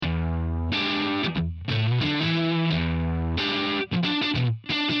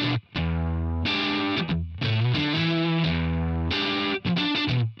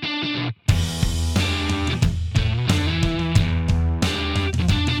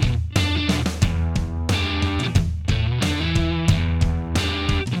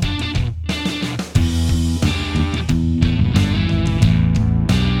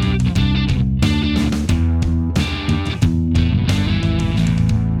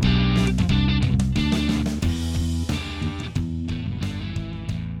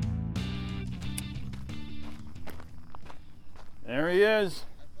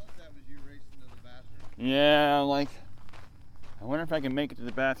I wonder if I can make it to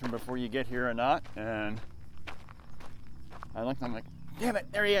the bathroom before you get here or not. And I looked, I'm like, damn it,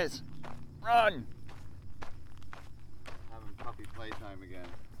 there he is. Run! Having puppy playtime again.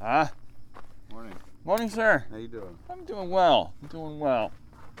 Ah. Morning. Morning, sir. How you doing? I'm doing well.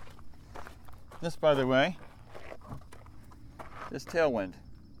 This, by the way, is Tailwind.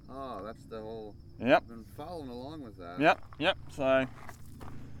 Oh, that's the whole... Yep. I've been following along with that. Yep. So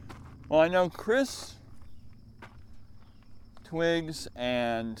I know Chris, Twigs,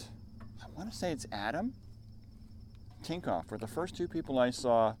 and I want to say it's Adam Tinkoff were the first two people I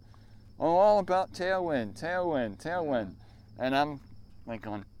saw. Oh, all about Tailwind. And I'm like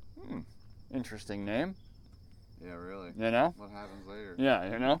going, interesting name. Yeah, really. You know? What happens later?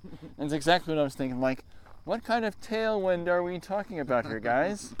 Yeah, you know? That's exactly what I was thinking. Like, what kind of tailwind are we talking about here,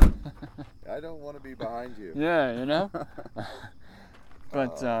 guys? I don't want to be behind you. Yeah, you know?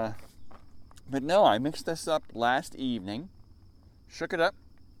 But no, I mixed this up last evening, shook it up,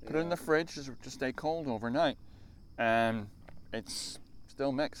 put it in the fridge just to stay cold overnight, and it's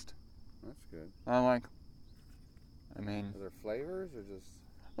still mixed. That's good. I'm like, I mean... Are there flavors or just...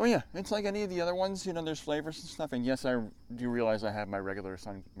 Oh yeah, it's like any of the other ones, you know, there's flavors and stuff, and yes, I do realize I have my regular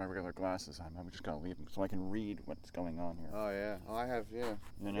glasses on. I'm just going to leave them so I can read what's going on here. Oh yeah, I have, yeah.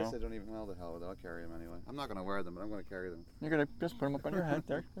 You know? I guess I don't even know the hell with it. I'll carry them anyway. I'm not going to wear them, but I'm going to carry them. You're going to just put them up on your head.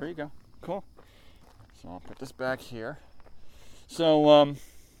 There you go. Cool. So I'll put this back here. So,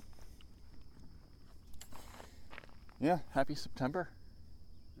 yeah, happy September.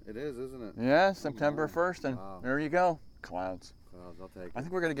 It is, isn't it? Yeah, September 1st, and wow. There you go. Clouds. I'll take it. I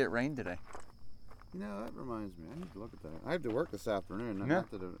think we're going to get rain today. You know, that reminds me. I need to look at that. I have to work this afternoon. Yeah,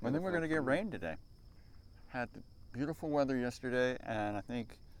 I think we're going to get rain today. Had beautiful weather yesterday, and I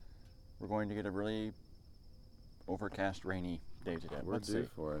think we're going to get a really overcast, rainy day today. We're due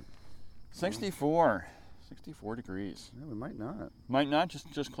for it. 64 degrees. No, we might not. Might not,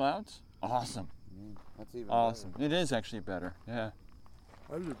 just clouds? Awesome. Yeah, that's even awesome. better. It is actually better, yeah.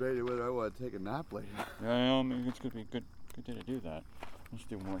 I'm debating whether I want to take a nap later. Yeah, maybe it's going to be a good day to do that. Let's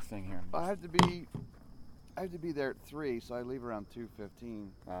do one more thing here. I have to be there at 3, so I leave around 2:15.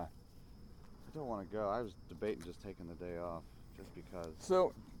 I don't want to go. I was debating just taking the day off, just because.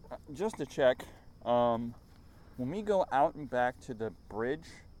 So, just to check, when we go out and back to the bridge,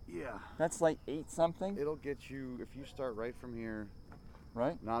 yeah, that's like 8 something. It'll get you if you start right from here,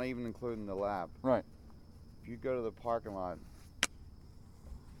 right? Not even including the lap. Right. If you go to the parking lot,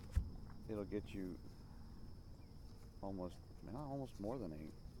 it'll get you almost more than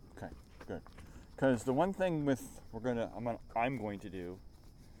 8. Okay, good. Because the one thing I'm going to do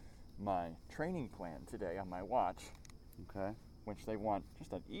my training plan today on my watch. Okay. Which they want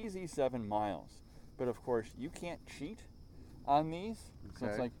just an easy 7 miles. But of course, you can't cheat on these. Okay. So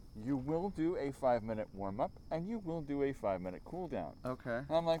it's like you will do a 5-minute warm up and you will do a 5-minute cool down. Okay.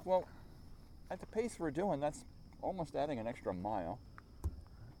 And I'm like, well, at the pace we're doing, that's almost adding an extra mile.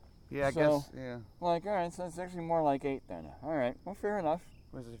 Yeah, I guess. Yeah. Like, all right, so it's actually more like 8 then. All right, well, fair enough.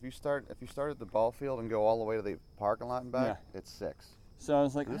 If you start at the ball field and go all the way to the parking lot and back, it's 6. So I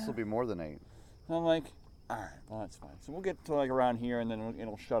was like, this will be more than 8. And I'm like, all right, well, that's fine. So we'll get to like around here, and then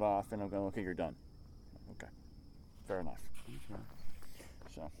it'll shut off, and I'll go, okay, you're done. Okay, fair enough. Okay.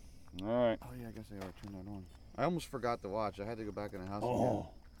 So, all right. Oh yeah, I guess I ought to turn that on. I almost forgot the watch. I had to go back in the house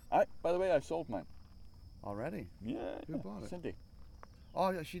again. By the way, I sold mine. Already? Yeah. Who bought it? Cindy. Oh,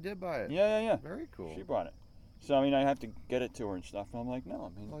 yeah, she did buy it. Yeah. Very cool. She bought it. So I mean, I have to get it to her and stuff. And I'm like,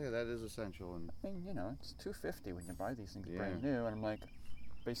 no, I mean. Oh yeah, that is essential. And I mean, you know, it's $250 when you buy these things brand new, and I'm like,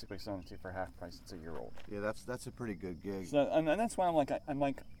 basically selling it to you for half price. It's a year old. Yeah, that's a pretty good gig. So, and that's why I'm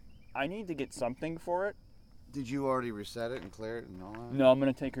like, I need to get something for it. Did you already reset it and clear it and all that? No, I'm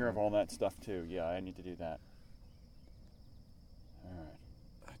gonna take care of all that stuff too. Yeah, I need to do that. All right.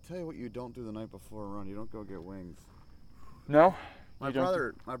 I tell you what, you don't do the night before a run. You don't go get wings. No. My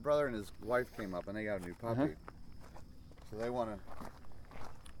brother and his wife came up and they got a new puppy. So they want,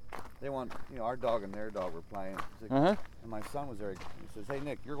 you know, our dog and their dog were playing. Like, and my son was there. He says, "Hey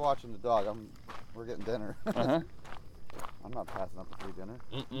Nick, you're watching the dog. We're getting dinner." I'm not passing up the free dinner.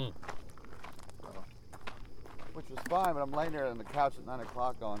 Which was fine, but I'm laying there on the couch at 9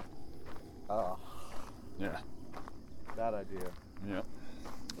 o'clock going, oh. Yeah. Bad idea. Yeah.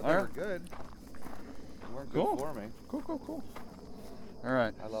 But they were good. They weren't good for me. Cool. All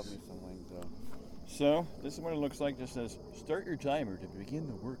right. I love me some wings though. So, this is what it looks like. It just says, start your timer to begin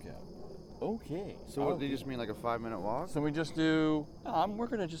the workout. Okay. So what, do you just mean like a 5-minute walk? So we just do, we're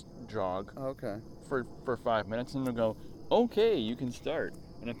going to just jog. Oh, okay. For 5 minutes, and it'll go, okay, you can start.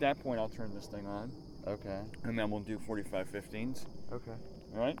 And at that point, I'll turn this thing on. Okay. And then we'll do 45-15s. Okay.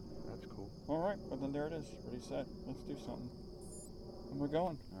 All right? That's cool. All right. Well, then there it is. Ready, set. Let's do something. And we're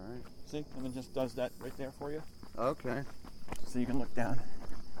going. All right. See? And it just does that right there for you. Okay. So you can look down.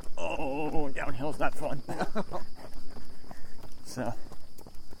 Oh, downhill's not fun. So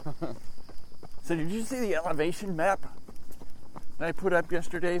did you see the elevation map that I put up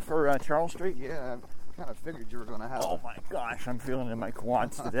yesterday for Charles Street? Yeah, I kind of figured you were going to have Oh my gosh, I'm feeling it in my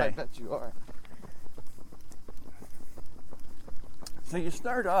quads today. I bet you are. So you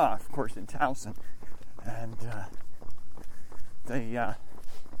start off, of course, in Towson, and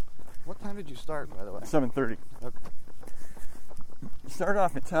What time did you start, by the way? 7:30. Okay. You start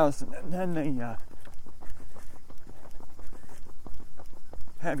off in Towson, and then they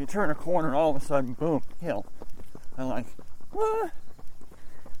have you turn a corner, and all of a sudden, boom, hill. I'm like, what?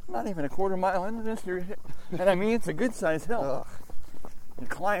 Not even a quarter mile into this, and I mean, it's a good-sized hill. Ugh. You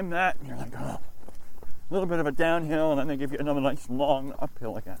climb that, and you're like, oh. A little bit of a downhill, and then they give you another nice long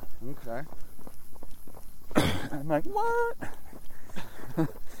uphill again. Okay. I'm like, what?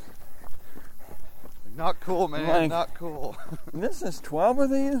 Not cool, man. Like, not cool. This is 12 of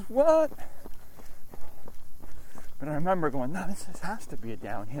these? What? But I remember going, no, this has to be a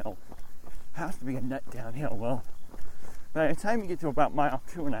downhill. Has to be a net downhill. Well, by the time you get to about mile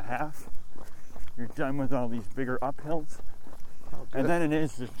 2.5, you're done with all these bigger uphills. Oh, and then it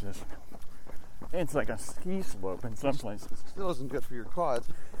is just it's like a ski slope in some places. Still isn't good for your quads.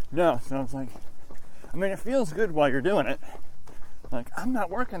 No, so I was like, I mean, it feels good while you're doing it. Like, I'm not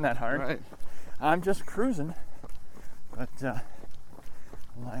working that hard. Right. I'm just cruising. But, I'm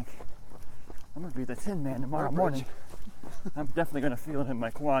like, I'm going to be the Tin Man tomorrow morning. I'm definitely going to feel it in my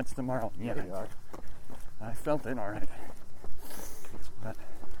quads tomorrow. Yeah, you are. I felt it all right. But,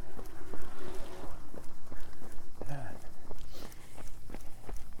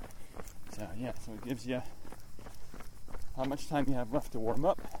 so it gives you how much time you have left to warm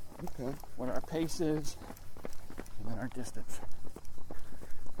up, Okay. what our pace is, and then our distance.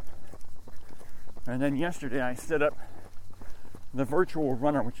 And then yesterday I set up the virtual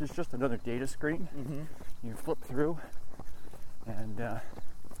runner, which is just another data screen. Mm-hmm. You flip through, and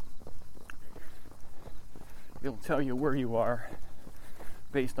it'll tell you where you are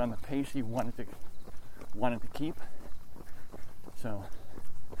based on the pace you wanted to keep. So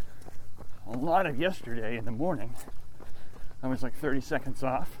a lot of yesterday in the morning, I was like 30 seconds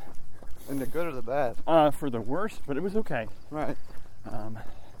off. And the good or the bad? For the worst, but it was okay. Right.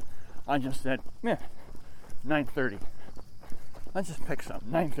 I just said, 9:30. Let's just pick something,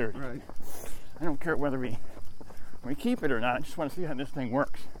 9:30. Right. I don't care whether we keep it or not. I just want to see how this thing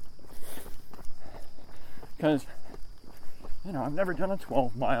works. Because, I've never done a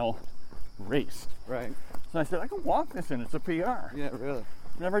 12-mile race. Right. So I said, I can walk this in. It's a PR. Yeah, really.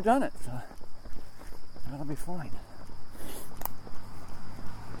 Never done it, so that'll be fine.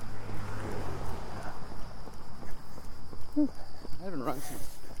 I haven't run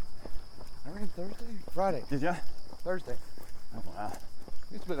since. I ran Thursday? Friday. Did ya? Thursday. Oh, wow.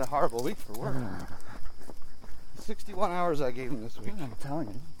 It's been a horrible week for work. 61 hours I gave him this week. I'm telling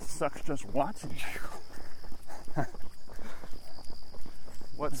you, it sucks just watching you.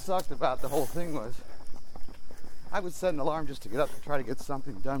 What sucked about the whole thing was I would set an alarm just to get up to try to get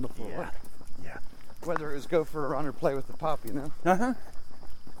something done before work. Yeah. Whether it was go for a run or play with the pup, Uh-huh.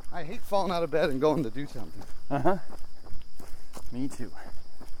 I hate falling out of bed and going to do something. Uh-huh. Me too.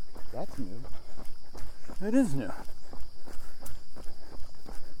 That's new. It is new.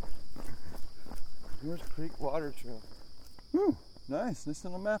 Here's Creek Water Trail. Ooh, nice. Nice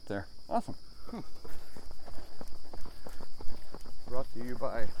little map there. Awesome. Brought to you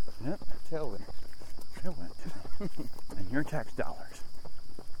by Yep. Tailwind. Tailwind. And your tax dollars.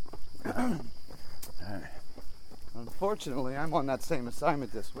 All right. Unfortunately, I'm on that same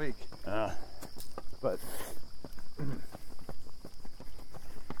assignment this week. But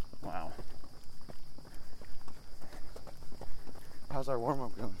Wow. how's our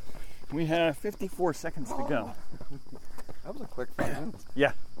warm-up going? We have 54 seconds to go. That was a quick 5 minutes.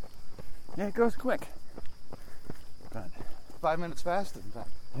 Yeah. Yeah, it goes quick. But 5 minutes faster than that.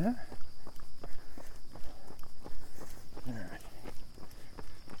 yeah. All right.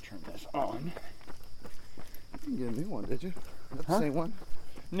 Turn this on. You didn't get a new one, did you? That's Huh? the same one?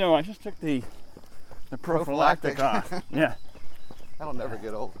 No, I just took the prophylactic off. Yeah. That'll never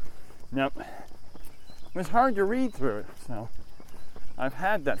get old. Nope. It was hard to read through it, so I've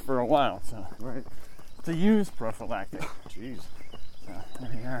had that for a while, so Right. to use prophylactic. Jeez. So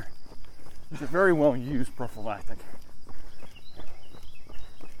there you are. It's a very well used prophylactic.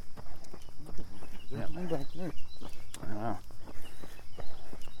 There's one back there. Wow.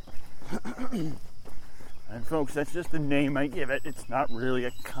 And folks, that's just the name I give it. It's not really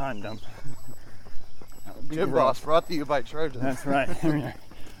a condom. That would Good boss, brought to you by Trojan. That's right.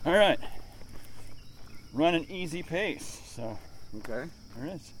 All right. Run an easy pace. So Okay. there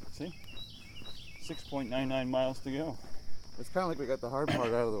it is. See? 6.99 miles to go. It's kind of like we got the hard part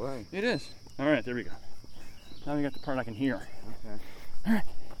out of the way. It is. All right, there we go. Now we got the part I can hear. Okay. All right.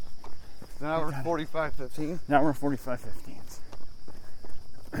 Now we're 45:15. Now we're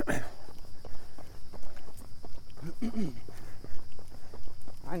 45:15.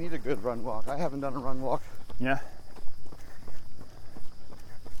 I need a good run walk. I haven't done a run walk. Yeah.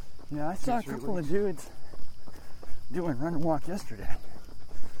 Yeah, I saw a 3 couple weeks. of dudes doing run and walk yesterday.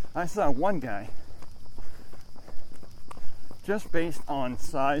 I saw one guy, just based on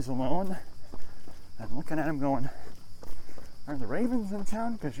size alone, I'm looking at him going, are the Ravens in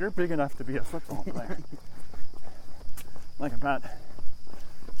town? Because you're big enough to be a football player. Like about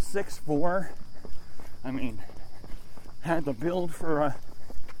 6'4". I mean, had the build for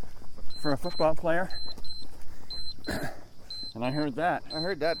a football player. And I heard that. I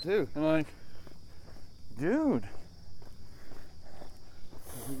heard that too. And I'm like, dude.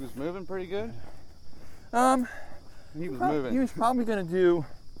 He was moving pretty good. He was He moving. was probably going to do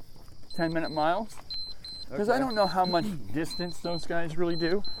 10-minute miles. Because I Okay. don't know how much distance those guys really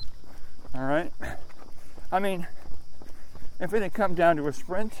do. All right. I mean, if it had come down to a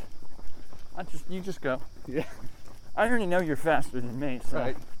sprint, you just go. Yeah. I already know you're faster than me, so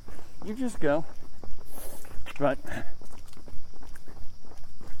Right. you just go. But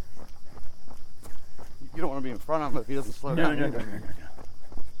You don't want to be in front of him if he doesn't slow no. down. either.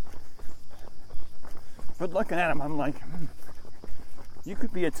 But looking at him, I'm like, you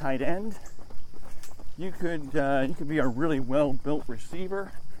could be a tight end. You could be a really well-built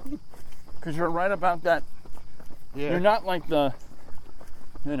receiver, because you're right about that. Yeah. You're not like the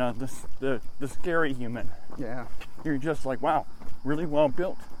scary human. Yeah. You're just like, wow, really well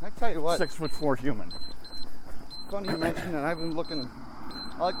built. I tell you what. 6'4" human. Funny you mentioned that. I've been looking.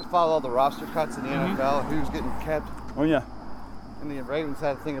 I like to follow all the roster cuts in the NFL. Who's getting kept? Oh yeah. And the Ravens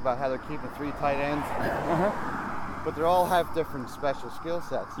had a thing about how they're keeping 3 tight ends, Uh-huh. but they all have different special skill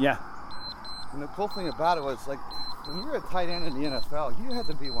sets. Yeah. And the cool thing about it was, like, when you're a tight end in the NFL, you had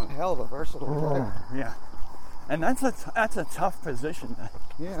to be one hell of a versatile player. Yeah. And that's a tough position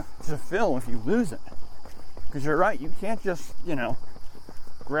Yeah. to fill if you lose it. Because you're right, you can't just,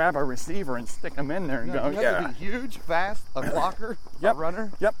 grab a receiver and stick him in there and No, go, you have to be huge, fast, a blocker, Yep. a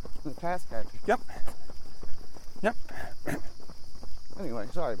runner, Yep. and a pass catcher. Yep. Yep. Anyway,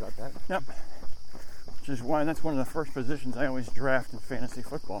 sorry about that. Yep. Which is why that's one of the first positions I always draft in fantasy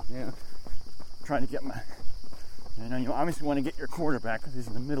football. Yeah. Trying to get you obviously want to get your quarterback because he's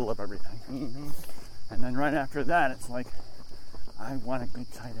in the middle of everything. Mm-hmm. And then right after that, it's like, I want a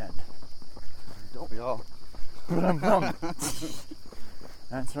good tight end. Don't we all?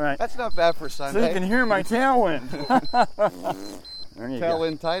 That's right. That's not bad for So Sunday. you can hear my tailwind. There you go.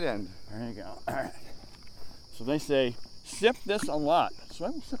 Tailwind tight end. There you go. All right. So they say, sip this a lot. So I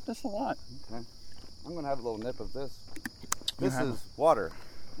will sip this a lot. Okay. I'm going to have a little nip of this. You This have is water.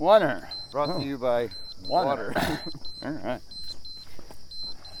 Water. Brought to you by Water. water. All right.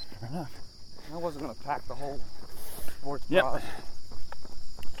 Fair enough. I wasn't going to pack the whole sports Yep. bra.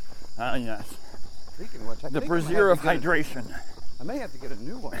 Yes. Speaking of which, I The think brassiere of I might have to hydration. I may have to get a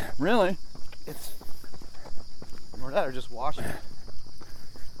new one. Really? It's or that or just wash it.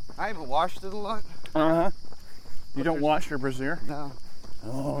 I haven't washed it a lot. Uh-huh. You But don't there's- wash your brassiere? No,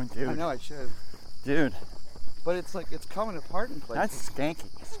 Oh, dude. I know I should, Dude, but it's like it's coming apart in places. that's skanky.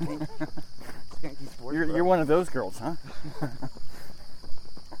 Skanky sports bra. You're one of those girls, huh?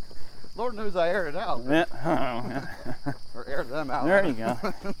 Lord knows I air it out, Yeah. Oh, yeah. or air them out. There you go.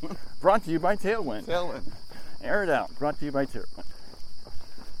 Brought to you by Tailwind. Tailwind. Air it out. Brought to you by Tailwind.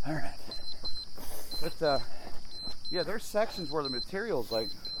 All right. But yeah, there's sections where the material's like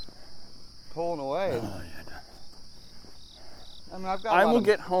pulling away. Oh, yeah. I mean, I've got. I will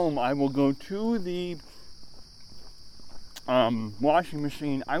get home. I will go to the washing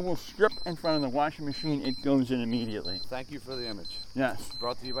machine. I will strip in front of the washing machine. It goes in immediately. Thank you for the image. Yes.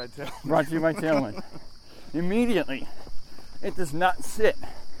 Brought to you by Tailwind. Brought to you by Tailwind. Immediately. It does not sit.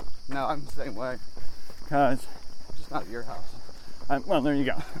 No, I'm the same way. Because, Just not at your house. well, there you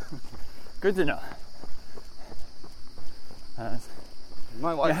go. Good to know.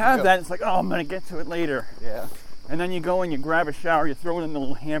 My wife You would have go, that, it's like, oh, I'm going to get to it later. Yeah. And then you go and you grab a shower, you throw it in the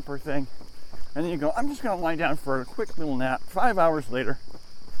little hamper thing, and then you go, I'm just going to lie down for a quick little nap. 5 hours later,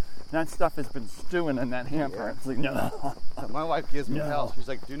 that stuff has been stewing in that hamper. Yeah. It's like, no. So my wife gives me No. hell. She's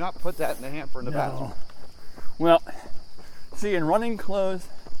like, do not put that in the hamper in the bathroom. No. Well, see, and running clothes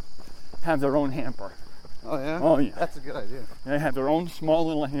have their own hamper. Oh, yeah? Oh, yeah. That's a good idea. They have their own small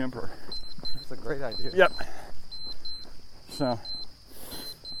little hamper. That's a great idea. Yep. So.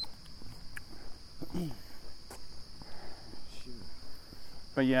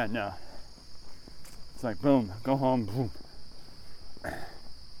 But yeah, no. It's like boom, go home, boom.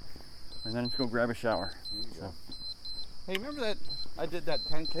 And then let's go grab a shower. There you go. Hey, remember that I did that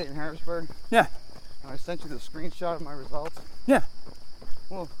 10K in Harrisburg? Yeah. And I sent you the screenshot of my results? Yeah.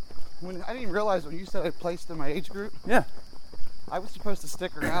 Well, when I didn't realize when you said I placed in my age group. Yeah. I was supposed to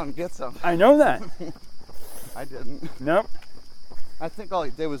stick around and get some. I know that. I didn't. Nope. I think all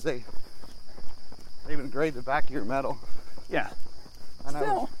he did was they even engraved the back of your medal. Yeah. And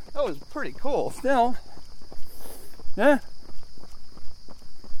Still. that was pretty cool. Still. Yeah.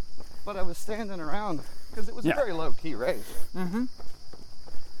 But I was standing around because it was a very low key race. Mm-hmm.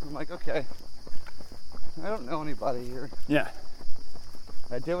 I'm like, okay, I don't know anybody here. Yeah.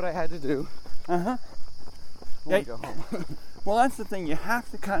 I did what I had to do. Uh-huh. I want to go home. Well, that's the thing. You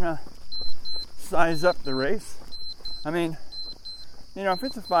have to kind of size up the race. I mean, you know, if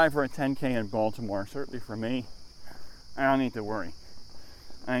it's a 5 or a 10K in Baltimore, certainly for me, I don't need to worry.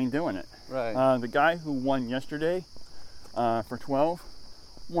 I ain't doing it. Right. The guy who won yesterday for 12,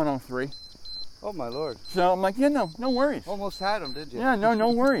 103. Oh my Lord. So I'm like, yeah, no worries. Almost had him, did you? Yeah,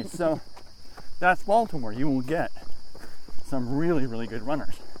 no worries. So that's Baltimore. You will get some really, really good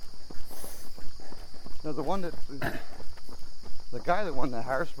runners. No, the one that, the guy that won the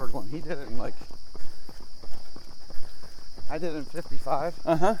Harrisburg one, he did it in like, I did it in 55.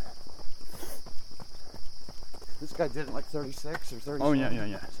 Uh-huh. This guy did it in like 36 or 37. Oh,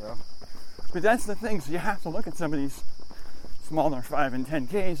 yeah. So. But that's the thing. So you have to look at some of these smaller 5 and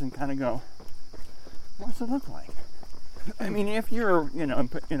 10Ks and kind of go, what's it look like? I mean, if you're, you know,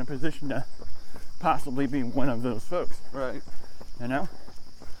 in a position to possibly be one of those folks. Right. You know?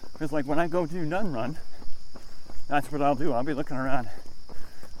 Because like when I go do Nun Run, that's what I'll do. I'll be looking around.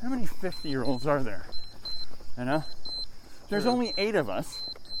 How many 50-year-olds are there? You know? There's only 8 of us.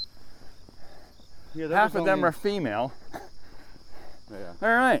 Yeah, half of them are female. Yeah. All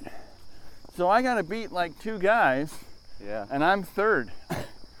right. So I got to beat like 2 guys. Yeah. And I'm third.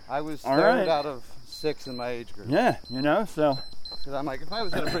 I was All third right. out of 6 in my age group. Yeah, you know, so. Because I'm like, if I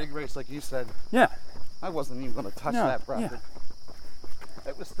was in a big race like you said, yeah, I wasn't even going to touch that bracket. Yeah.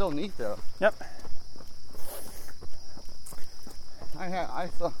 It was still neat though. Yep. I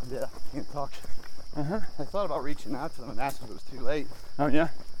thought, yeah, can't talk. Uh-huh. I thought about reaching out to them and asking if it was too late. Oh, yeah?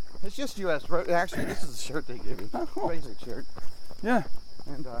 It's just U.S. Road. Actually, this is a shirt they give you. Oh, cool. Basic shirt. Yeah.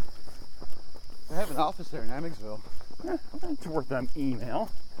 And they have an office there in Emmetsville. Yeah, it's worth them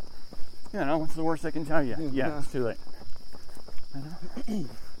email. You know, what's the worst they can tell you? Yeah, it's too late. You know?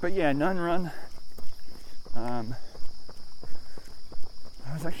 But yeah, Nun Run. That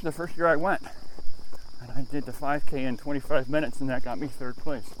was actually the first year I went. And I did the 5K in 25 minutes, and that got me 3rd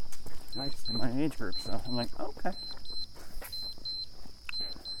place. Nice. In my age group, so I'm like, okay.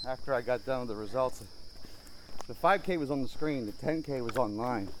 After I got done with the results, the 5K was on the screen, the 10K was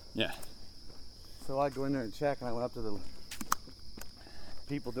online. Yeah. So I go in there and check, and I went up to the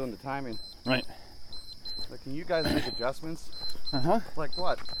people doing the timing. Right. Like, can you guys make adjustments? Uh-huh. Like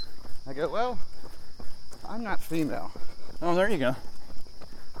what? I go, well, I'm not female. Oh, there you go.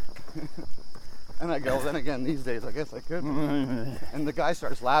 And I go, well, then again, these days, I guess I could. And the guy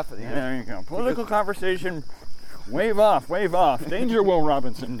starts laughing. Yeah, there you go. Political conversation. Wave off, wave off. Danger, Will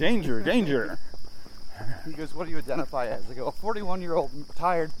Robinson. Danger, danger. He goes, what do you identify as? I go, a 41-year-old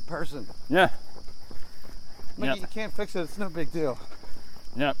tired person. Yeah. I'm like, you can't fix it. It's no big deal.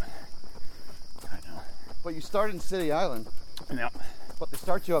 Yep. I know. But you start in City Island. Yep. But they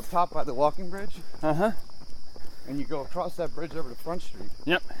start you up top by the walking bridge. Uh-huh. And you go across that bridge over to Front Street.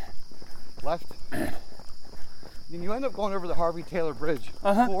 Yep. Left. Then you end up going over the Harvey Taylor Bridge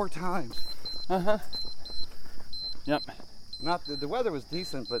 4 times. Uh-huh. Yep. Not the weather was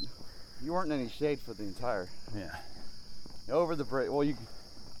decent, but you weren't in any shade for the entire. Yeah. Over the bridge. Well, you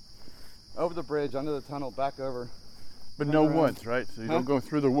over the bridge, under the tunnel, back over. But no woods, right? So you don't go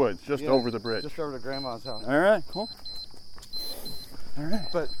through the woods, just over the bridge. Just over to Grandma's house. All right, cool. All right.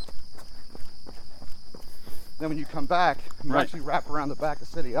 But then when you come back, you actually wrap around the back of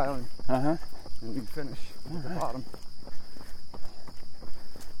City Island. Uh-huh. And you finish at the bottom.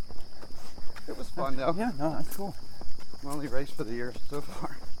 It was fun though. Yeah, no, that's cool. My only race for the year so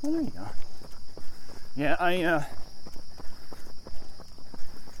far. Well, there you go. Yeah,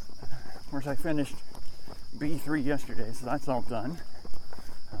 of course I finished B3 yesterday, so that's all done.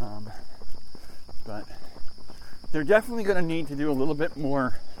 But they're definitely going to need to do a little bit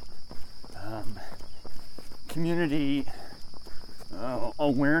more community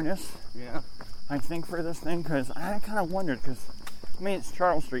awareness. Yeah. I think for this thing, because I kind of wondered, because I mean, it's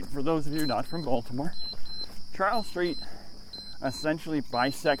Charles Street. For those of you not from Baltimore, Charles Street essentially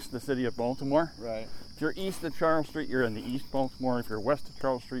bisects the city of Baltimore. Right. If you're east of Charles Street, you're in the East Baltimore. If you're west of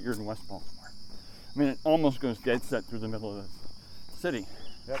Charles Street, you're in West Baltimore. I mean, it almost goes dead set through the middle of the city.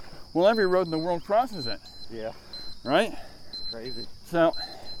 Yep. Well, every road in the world crosses it. Yeah. Right? Crazy. So,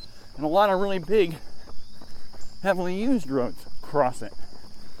 and a lot of really big, heavily used roads cross it.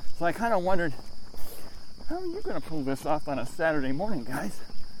 So I kind of wondered, how are you going to pull this off on a Saturday morning, guys?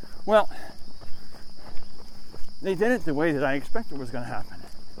 Well, they did it the way that I expected was going to happen.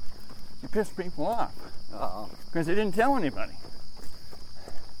 They pissed people off. Uh-oh. Because they didn't tell anybody.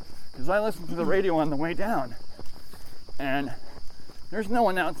 Because I listened to the radio on the way down, and there's no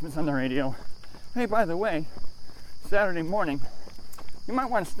announcements on the radio. Hey, by the way, Saturday morning, you might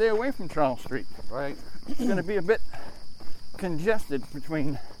want to stay away from Charles Street. Right. It's going to be a bit congested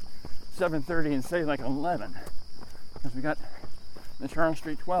between 7:30 and say like 11, because we got the Charles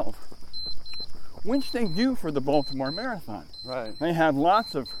Street 12, which they do for the Baltimore Marathon. Right. They have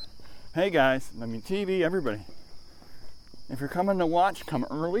lots of, hey guys, I mean TV, everybody. If you're coming to watch, come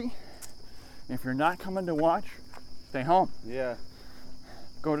early. If you're not coming to watch, stay home. Yeah.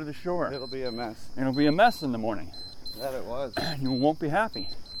 Go to the shore. It'll be a mess. It'll be a mess in the morning. That it was. You won't be happy.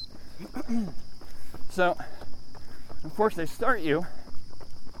 So, of course, they start you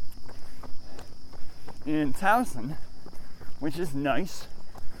in Towson, which is nice.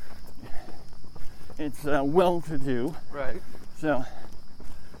 It's well-to-do. Right. So,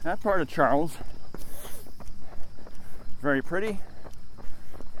 that part of Charles, very pretty.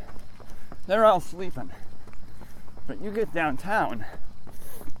 They're all sleeping. But you get downtown,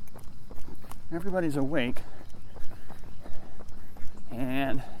 everybody's awake,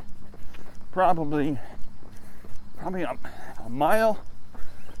 and probably a mile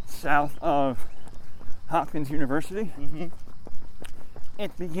south of Hopkins University,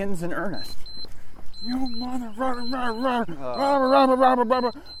 it begins in earnest. You motherfucker,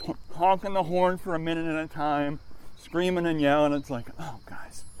 honking the horn for a minute at a time, screaming and yelling. It's like, oh,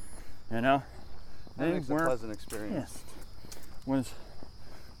 guys, you know, That they makes a were pleasant experience. pissed. Was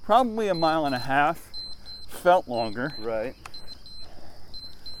probably a mile and a half, felt longer. Right.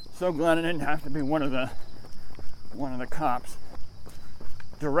 So glad I didn't have to be one of the cops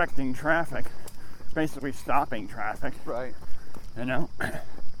directing traffic, basically stopping traffic, Right. you know.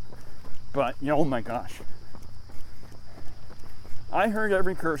 But oh my gosh, I heard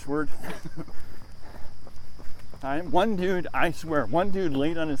every curse word. One dude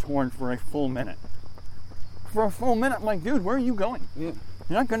laid on his horn for a full minute. For a full minute, I'm like, dude, where are you going? Yeah.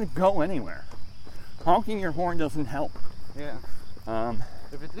 You're not going to go anywhere. Honking your horn doesn't help. Yeah.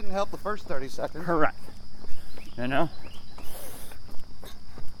 If it didn't help the first 30 seconds. Correct. You know?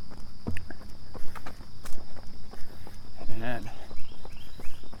 And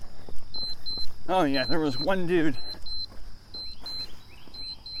oh yeah, there was one dude.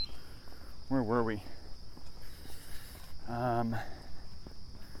 Where were we?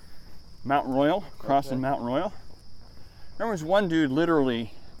 Mount Royal, crossing Okay. Mount Royal. There was one dude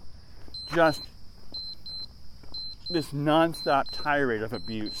literally just this non-stop tirade of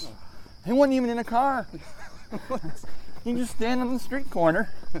abuse. He wasn't even in a car. He just standing on the street corner,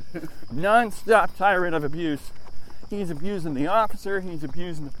 non-stop tirade of abuse. He's abusing the officer, he's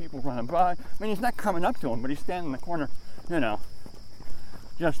abusing the people running by. I mean, he's not coming up to him, but he's standing in the corner, you know,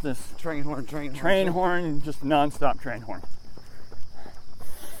 just this Train horn. train horn, just non-stop train horn.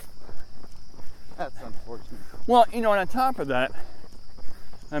 That's unfortunate. Well, you know, and on top of that,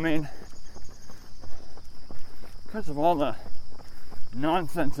 I mean, because of all the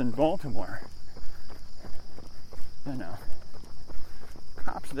nonsense in Baltimore, you know,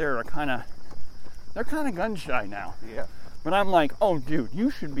 cops there are they're kind of gun shy now. Yeah. But I'm like, oh, dude,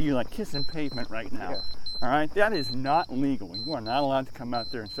 you should be like kissing pavement right now. Yeah. All right, that is not legal. You are not allowed to come out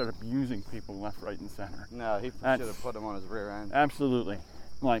there and start abusing people left, right, and center. No, he should have put him on his rear end. Absolutely.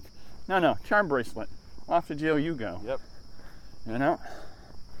 Like, no, charm bracelet. Off to jail you go. Yep. You know?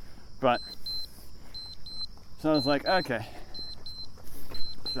 But, so I was like, okay.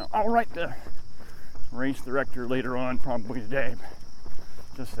 So I'll write the race director later on, probably today.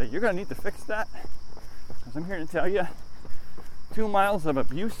 Just say, you're going to need to fix that. Because I'm here to tell you, 2 miles of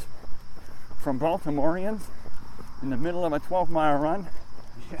abuse from Baltimoreans in the middle of a 12-mile run,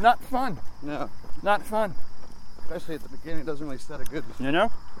 not fun. No. Not fun. Especially at the beginning, it doesn't really set a good You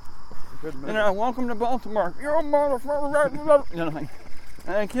know? mood. You know, welcome to Baltimore. You're a motherfucker. You know, like,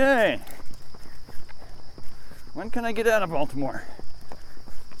 okay. When can I get out of Baltimore?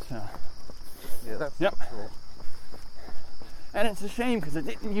 So, Yeah, that's Yep. cool. and it's a shame because it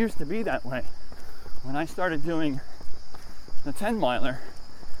didn't used to be that way. When I started doing the 10-miler,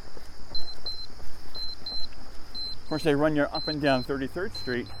 of course, they run you up and down 33rd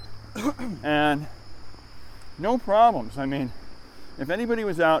Street, and no problems. I mean, if anybody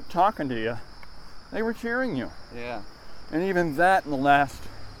was out talking to you, they were cheering you. Yeah. And even that in the last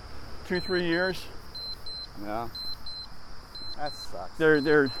 2-3 years, Yeah. That sucks.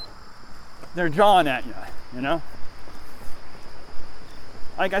 they're jawing at you, you know?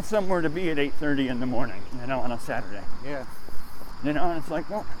 I got somewhere to be at 8:30 in the morning, you know, on a Saturday. Yeah. You know, and it's like,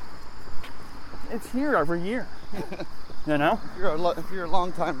 well, it's here every year. You know? If you're a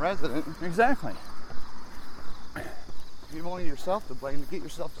long-time resident, Exactly. you've only yourself to blame to get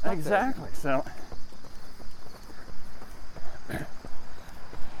yourself stuck Exactly. So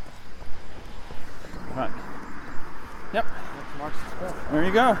but, yep, That's March the 5th. there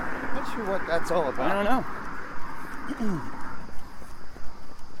you go. Not sure what that's all about. I don't know.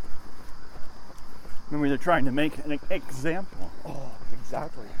 Maybe they're trying to make an example. Oh,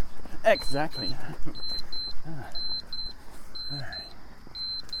 exactly. Exactly. All right.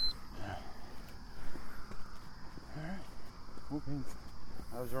 Okay.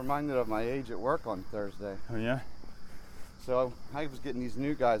 I was reminded of my age at work on Thursday. Oh yeah. So I was getting these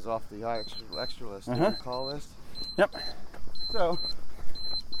new guys off the extra list, Uh-huh. call list. Yep. So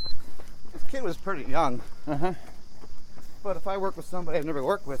this kid was pretty young, Uh-huh. but if I work with somebody I've never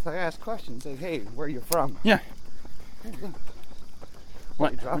worked with, I ask questions. Say, hey, where are you from? Yeah. Oh, yeah.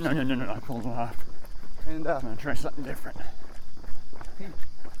 What? He drops No, I pulled it off. And I'm gonna try something different.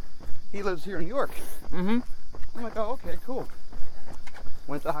 he lives here in York. Mm-hmm. I'm like, oh, okay, cool.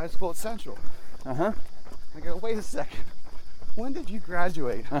 Went to high school at Central. Uh-huh. I go, wait a second. When did you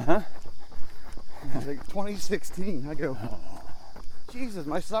graduate? Uh-huh. He's like, 2016. I go, Jesus,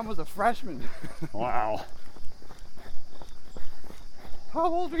 my son was a freshman. Wow. How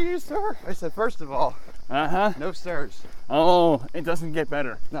old are you, sir? I said, first of all, Uh-huh. no sirs. Oh, it doesn't get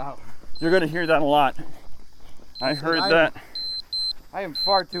better. No. You're gonna hear that a lot. I heard that. I am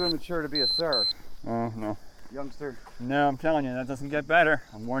far too immature to be a sir, Oh, no. youngster. No, I'm telling you, that doesn't get better.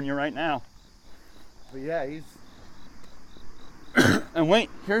 I'm warning you right now. But yeah, he's And wait,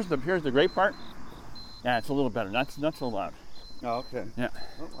 here's the great part. Yeah, it's a little better. Not so loud. oh, okay. Yeah.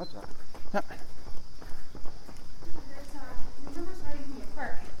 Oh, watch out. Yeah.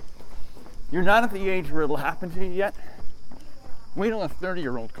 You're not at the age where it'll happen to you yet. Wait till a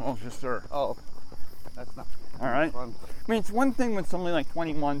 30-year-old calls you sir. Oh, that's not All right? fun. I mean, it's one thing when somebody like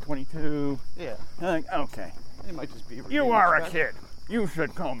 21, 22, Yeah, they're like, okay, it might just be. you are a kid. You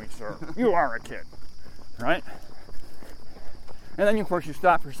should call me sir. You are a kid. Right? And then, of course, you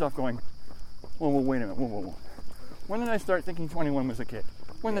stop yourself going, whoa, wait a minute, whoa. When did I start thinking 21 was a kid?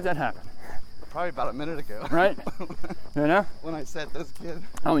 When did that happen? Probably about a minute ago. Right? You know? When I said this kid.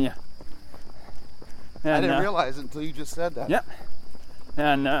 Oh, yeah. And, I didn't realize it until you just said that. Yep.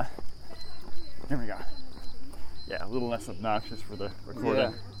 And here we go. Yeah, a little less obnoxious for the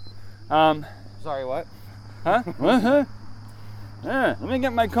recording. Sorry, what? Huh? What? Yeah, let me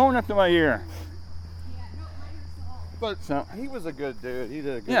get my cone up to my ear. But So, he was a good dude. He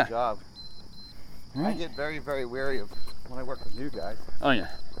did a good Yeah. job. I right. get very, very wary of when I work with new guys. Oh, yeah.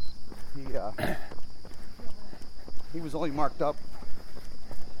 He was only marked up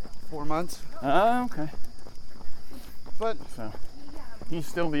 4 months, Oh, okay. but So, he's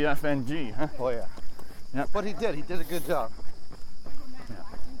still the FNG, huh? oh yeah. Yep. But he did a good job. Yeah.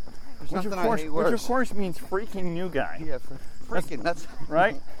 There's Which nothing of course, I hate worse. means freaking new guy, Yeah, freaking. That's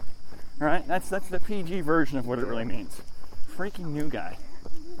right? Right? That's the PG version of what it really means. Freaking new guy.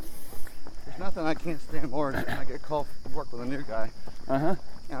 There's nothing I can't stand more than when I get called to work with a new guy Uh-huh.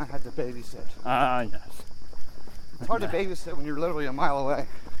 and I had to babysit. Ah, yes. It's hard to babysit when you're literally a mile away,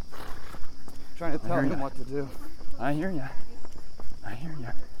 trying to tell hear him ya. what to do. I hear ya.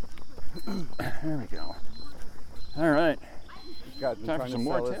 There we go. All right. This guy's been Time for trying some to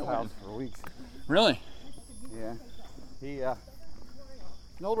more sell his Tailwind. house for weeks. Really? Yeah. He, an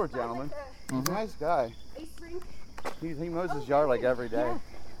older gentleman. He's a nice guy. He mows his yard like every day.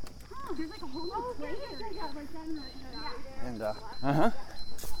 There's like a whole new place. And Uh-huh.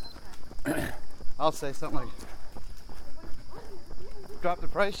 I'll say something like, drop the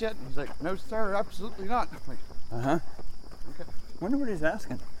price yet? And he's like, no sir, absolutely not. I'm like, Uh-huh. okay. Wonder what he's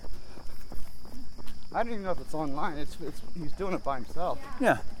asking. I don't even know if it's online. He's doing it by himself.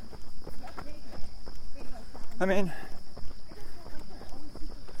 Yeah. I mean,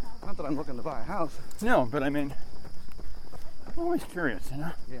 Not that I'm looking to buy a house. no, but I mean, I'm always curious, you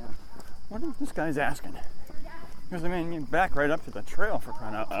know? Yeah. What if this guy's asking? Because, I mean, you back right up to the trail for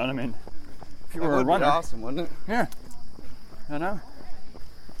crying out loud. I mean, if you That were a would be runner. awesome, wouldn't it? Yeah. You know?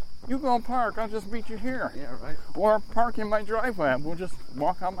 You go park, I'll just meet you here. Yeah, right. Or park in my driveway, we'll just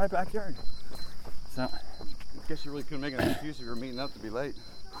walk out my backyard. So, I guess you really couldn't make an excuse if you were meeting up to be late.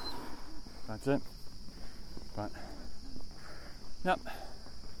 that's it. But, yep,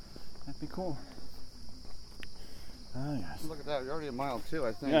 that'd be cool. Oh, yes. Look at that, you're already at mile 2,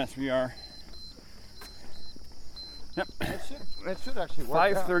 I think. Yes, we are. Yep. It should actually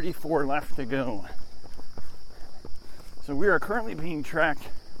work out. 5:34 left to go. So we are currently being tracked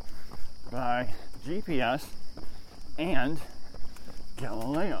by GPS and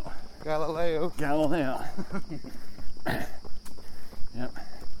Galileo. Galileo. Yep.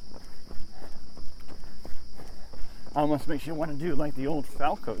 Almost makes you want to do like the old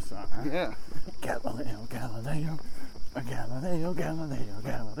Falco song, huh? Yeah. Galileo, Galileo, a Galileo, Galileo,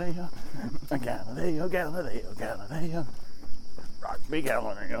 Galileo, a Galileo, Galileo, Galileo. Rock me,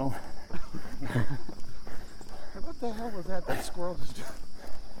 Galileo. What the hell was that? That squirrel just...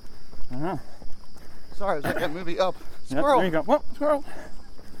 I don't know. Sorry, it was like that movie Up. Yep, Squirrel! there you go. Whoop, squirrel.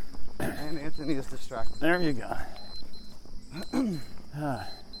 And Anthony is distracted. There you go.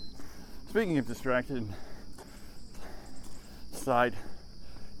 Speaking of distracted side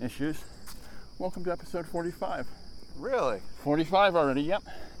issues, welcome to episode 45. Really? 45 already, yep.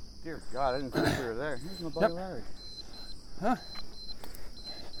 Dear God, I didn't think we were there. Here's my buddy Larry. Huh?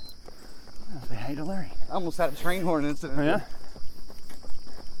 I'll say hey to Larry. I almost had a train horn incident. Oh, yeah?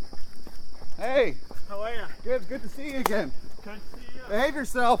 Hey! How are you? Good to see you again. Good to see you. Behave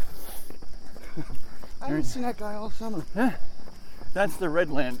yourself. I haven't seen that guy all summer. Yeah. That's the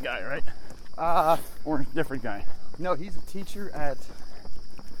Redland guy, right? Or a different guy? No, he's a teacher at,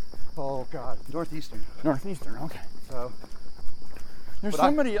 oh God, Northeastern. Northeastern, okay. So, There's But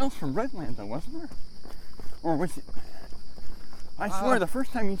somebody else from Redland, though, wasn't there? Or was it? I swear, the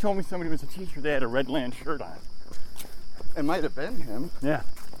first time you told me somebody was a teacher, they had a Redland shirt on. it might have been him, Yeah.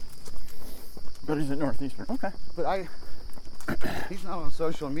 But he's at Northeastern. Okay. but he's not on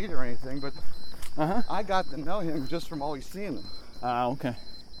social media or anything, but Uh-huh. I got to know him just from always seeing him. Okay.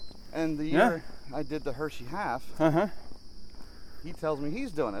 And the Yeah. year I did the Hershey half, Uh-huh. he tells me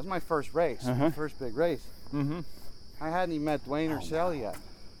he's doing it. It's my first race, Uh-huh. my first big race. Mm-hmm. I hadn't even met Dwayne or Sally yet,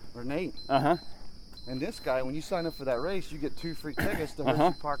 or Nate. Uh-huh. And this guy, when you sign up for that race, you get 2 free tickets to Uh-huh.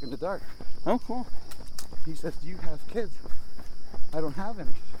 Hershey Park in the dark. Oh, cool. He says, do you have kids? I don't have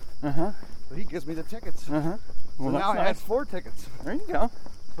any. Uh-huh. So he gives me the tickets. Uh-huh. So Well, now that's I had nice. 4 tickets. There you go.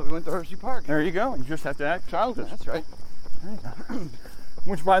 So we went to Hershey Park. There you go. You just have to act childish. That's right. There you go.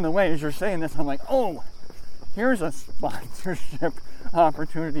 Which, by the way, as you're saying this, I'm like, oh, here's a sponsorship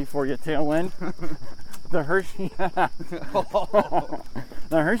opportunity for you, Tailwind. The Hershey Half.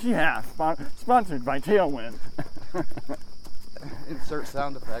 The Hershey Half, sponsored by Tailwind. Insert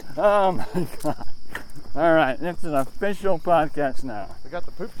sound effect. Oh my God. All right, it's an official podcast now. We got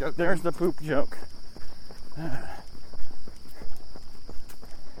the poop joke. There's the poop joke.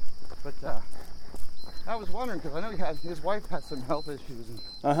 But I was wondering, because I know his wife had some health issues. And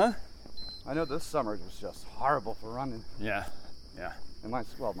Uh-huh. I know this summer was just horrible for running. Yeah. Yeah. And my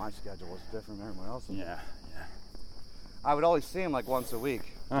schedule was different than everyone else's. Yeah. Yeah. I would always see him like once a week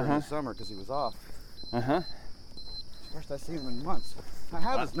during Uh-huh. the summer because he was off. Uh-huh. First I seen him in months. I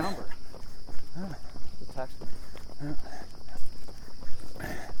have his number. The text him.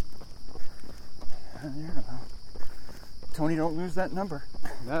 Tony, don't lose that number.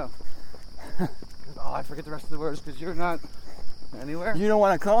 No. Oh, I forget the rest of the words because you're not anywhere. You don't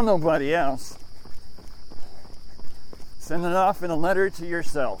want to call nobody else. Send it off in a letter to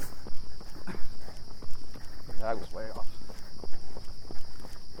yourself. I was way off.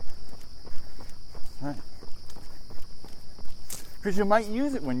 Right. Because you might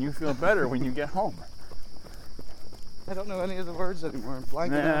use it when you feel better when you get home. I don't know any of the words anymore. I'm blanking.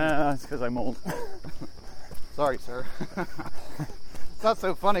 on them. Nah, that's because I'm old. Sorry, sir. It's not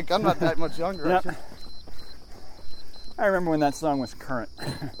so funny. 'Cause I'm not that much younger. Yep. I remember when that song was current.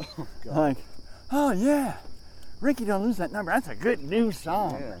 Oh, God. Like, oh yeah, Ricky, don't lose that number. That's a good new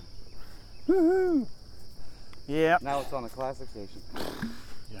song. Yeah. Woohoo! Yeah. Now it's on a classic station.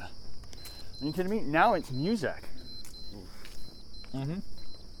 Yeah. Are you kidding me? Now it's music. Mm-hmm.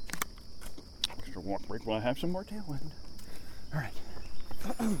 Extra walk break while I have some more Tailwind. All right.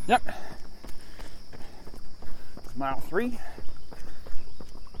 Yep. It's mile 3.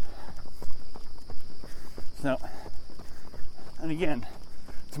 So, and again,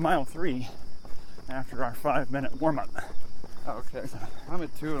 it's mile 3 after our 5-minute warm-up. Oh, okay. I'm at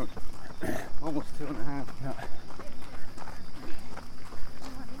almost 2.5. Yeah.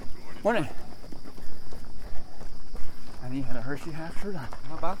 Morning. And he had a Hershey half shirt on.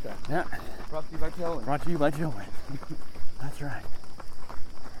 How about that? Yeah. Brought to you by Tailwind. Brought to you by Tailwind. That's right.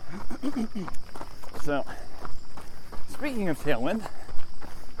 So, speaking of Tailwind,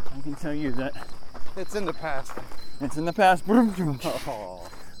 I can tell you that It's in the past. it's in the past. Oh,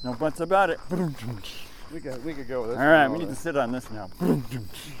 No buts about it. we could go with this. All right, one we all need to day. sit on this now.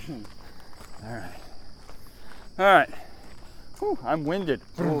 All right. Whew, I'm winded.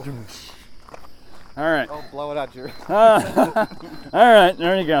 All right. Oh, blow it out your. All right,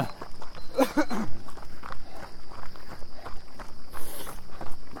 there you go.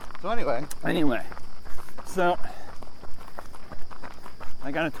 So anyway, So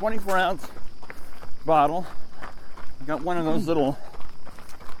I got a 24-ounce bottle. I got one of those little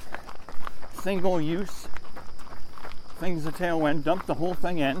single-use things of Tailwind. Dumped the whole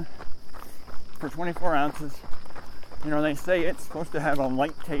thing in for 24 ounces. You know, they say it's supposed to have a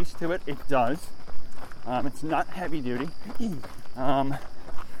light taste to it. It does. It's not heavy duty.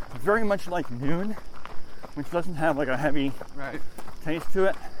 Very much like Noon, which doesn't have like a heavy right? taste to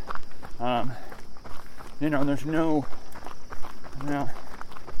it. You know, there's none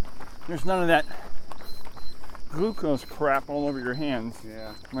of that glucose crap all over your hands,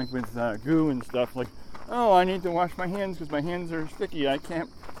 Yeah. like with goo and stuff. Like, oh, I need to wash my hands because my hands are sticky. I can't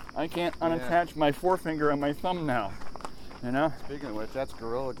unattach my forefinger and my thumb now. You know? Speaking of which, that's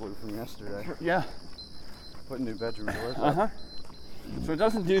Gorilla Glue from yesterday. Yeah. Putting new bedroom doors up. Uh-huh. So it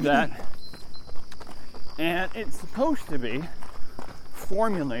doesn't do that. And it's supposed to be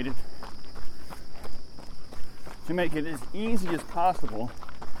formulated to make it as easy as possible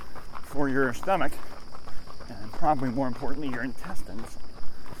for your stomach, and probably more importantly your intestines,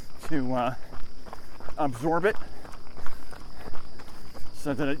 to absorb it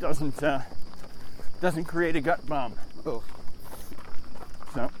so that it doesn't create a gut bomb. Oh,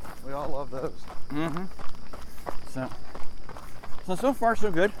 So we all love those. mm-hmm. So far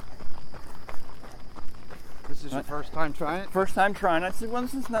so good. This is your first time trying it? First time trying it. Well,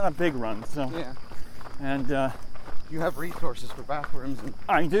 this is not a big run, so. Yeah. And You have resources for bathrooms and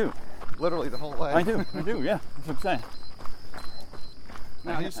I do. literally the whole way. I do, yeah. That's what I'm saying.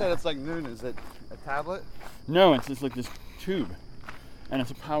 Now, you said it's like Noon. Is it a tablet? No, it's just like this tube, and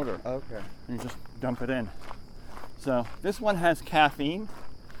it's a powder, Okay. and you just dump it in. So this one has caffeine.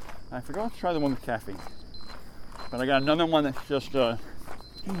 I forgot to try the one with caffeine, but I got another one that's just a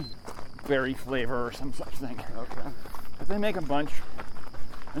berry flavor or some such thing. Okay. But they make a bunch,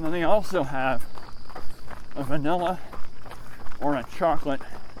 and then they also have a vanilla or a chocolate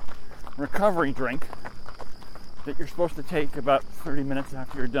recovery drink that you're supposed to take about 30 minutes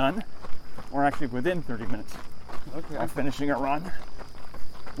after you're done, or actually within 30 minutes Okay. of finishing a run,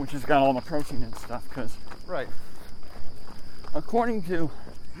 which has got all the protein and stuff, because Right. according to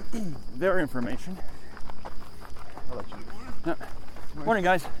their information, I'll let you. morning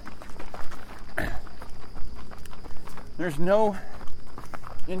guys, there's no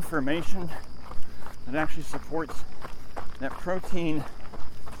information that actually supports that protein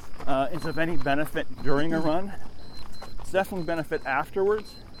is of any benefit during a run. It's definitely benefit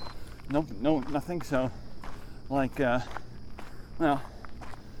afterwards. No, nothing. So, like, well,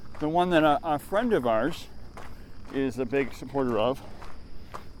 the one that a friend of ours is a big supporter of,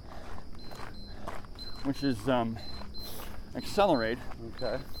 which is Accelerate.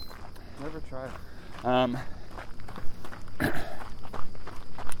 Okay. Never tried.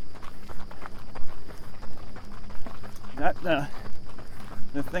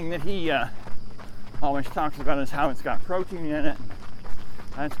 The thing that he always talks about is how it's got protein in it.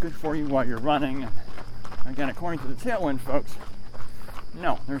 That's good for you while you're running. And again, according to the Tailwind folks,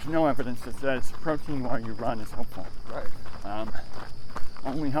 no, there's no evidence that says protein while you run is helpful. Right.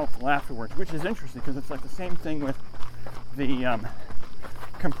 Only helpful afterwards, which is interesting because it's like the same thing with the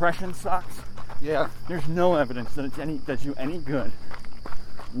compression socks. Yeah. There's no evidence that it does you any good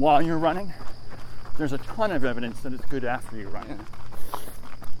while you're running. There's a ton of evidence that it's good after you run.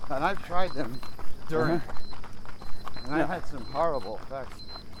 Yeah. And I've tried them during, and Yeah. I had some horrible effects.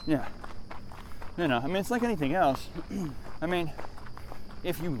 Yeah. You know, I mean, it's like anything else. I mean,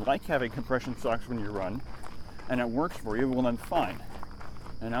 if you like having compression socks when you run and it works for you, well then fine.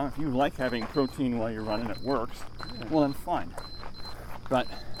 You know, if you like having protein while you run and it works, well then fine. But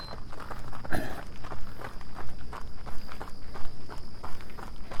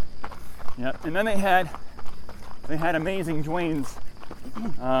yeah, and then they had Amazing Dwayne's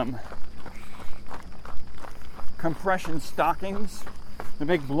compression stockings, the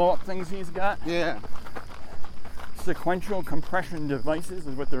big blow-up things he's got. Yeah. Sequential compression devices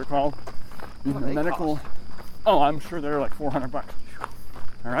is what they're called. What do they Medical. cost? Oh, I'm sure they're like $400.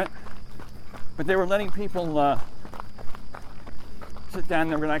 All right, but they were letting people sit down.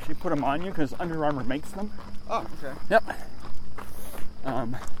 They were going to actually put them on you because Under Armour makes them. Oh, okay. Yep.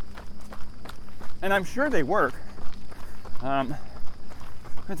 And I'm sure they work, because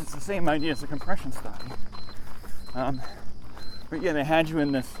it's the same idea as a compression stocking. But yeah, they had you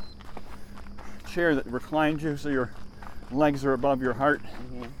in this chair that reclined you so your legs are above your heart.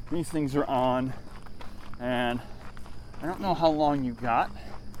 Mm-hmm. These things are on, and I don't know how long you got.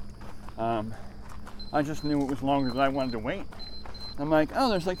 I just knew it was longer than I wanted to wait. I'm like, oh,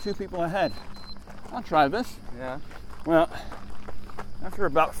 there's like 2 people ahead. I'll try this. Yeah. Well, after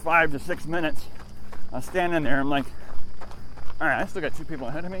about 5 to 6 minutes, I was standing there. I'm like, all right, I still got 2 people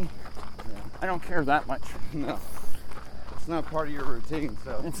ahead of me. Yeah. I don't care that much. No. It's not part of your routine,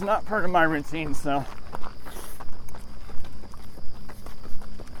 so. It's not part of my routine, so.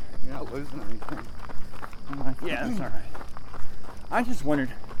 You're not losing anything. I'm like, yeah, that's all right. I just wondered,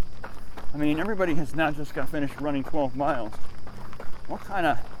 I mean, everybody has now just got finished running 12 miles. What kind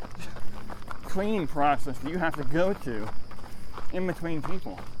of cleaning process do you have to go to in between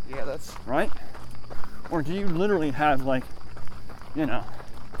people? Yeah, that's... Right? Or do you literally have, like,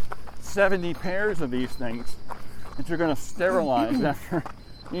 70 pairs of these things that you're going to sterilize after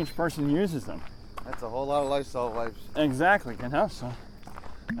each person uses them? That's a whole lot of Lysol wipes. Exactly, so,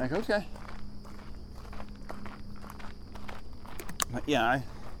 like, okay. But yeah,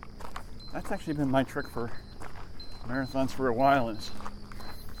 that's actually been my trick for marathons for a while, is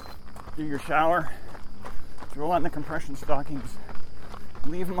do your shower, throw on the compression stockings,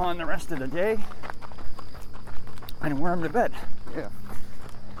 leave them on the rest of the day, and wear them to bed. Yeah.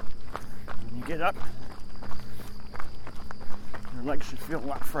 When you get up, your legs should feel a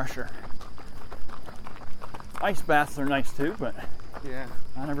lot fresher. Ice baths are nice too, but yeah,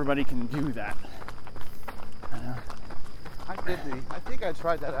 not everybody can do that. I think I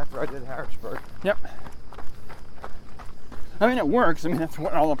tried that after I did Harrisburg. Yep. I mean, it works. I mean, that's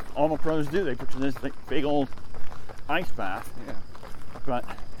what all the pros do. They put you in this big old ice bath. Yeah. But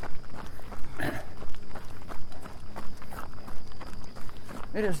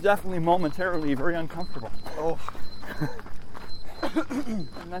it is definitely momentarily very uncomfortable. Oh. And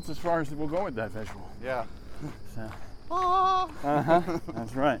that's as far as we'll go with that visual. Yeah. So. Oh.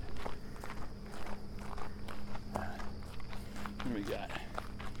 That's right. What do we got?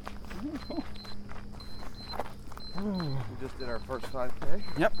 Cool. We just did our first 5K.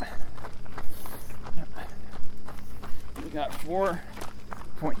 Yep. We got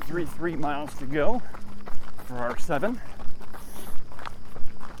 4.33 miles to go for our 7.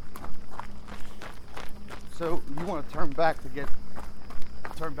 So you want to turn back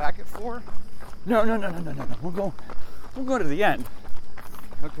at 4? No. We'll go to the end.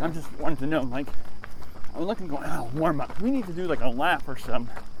 Okay. I'm just wanting to know, like, I'm looking, going, oh, warm up. We need to do like a lap or some,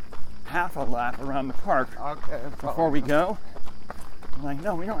 half a lap around the park before we go. I'm like,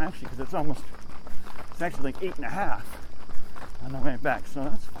 no, we don't actually, because it's actually like 8.5 on the way back. So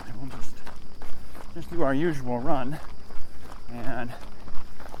that's fine. We'll just do our usual run, and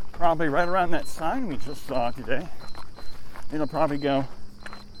probably right around that sign we just saw today, it'll probably go.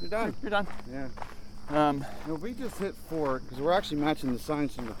 You're done. You're done. Yeah. No, we just hit 4 because we're actually matching the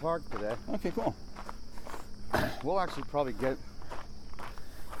signs from the park today. Okay, cool. We'll actually probably get.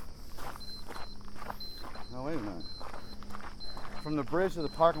 No, wait a minute. From the bridge to the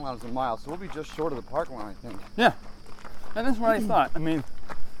parking lot is a mile, so we'll be just short of the parking lot, I think. Yeah, and that's what I thought. I mean,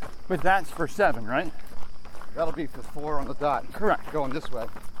 but that's for 7, right? That'll be for 4 on the dot. Correct. Going this way.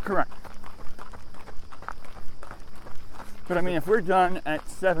 Correct. But I mean, if we're done at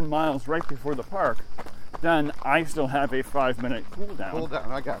 7 miles right before the park, then I still have a 5-minute cool down. Cool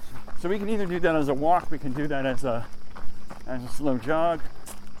down, I got you. So we can either do that as a walk, we can do that as a slow jog.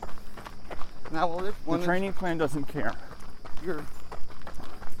 Now, well, the training plan doesn't care. Your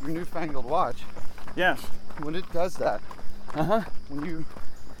newfangled watch. Yes. When it does that. When you,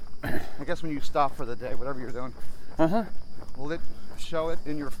 I guess when you stop for the day, whatever you're doing. Will it show it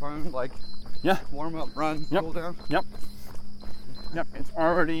in your phone, like? Yeah. Warm up, run, cool down. Yep. It's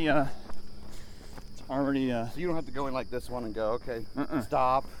already. So you don't have to go in like this one and go, okay,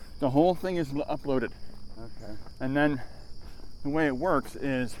 stop. The whole thing is uploaded. Okay. And then the way it works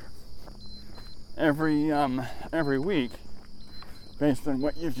is every week, based on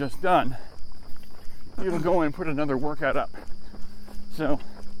what you've just done, you'll go in and put another workout up. So,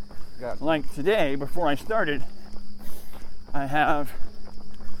 like today, before I started, I have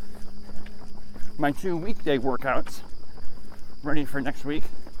my 2 weekday workouts ready for next week.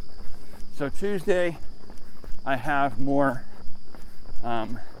 So Tuesday, I have more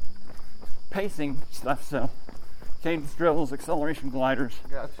pacing stuff, so cadence drills, acceleration gliders,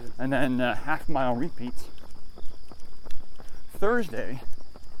 and then half-mile repeats. Thursday,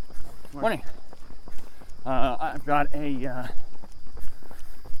 morning, I've got a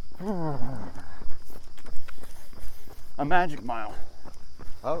a magic mile.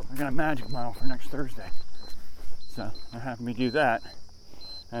 Oh. I got a magic mile for next Thursday. So they're having me do that.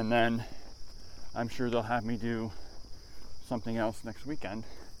 And then I'm sure they'll have me do something else next weekend,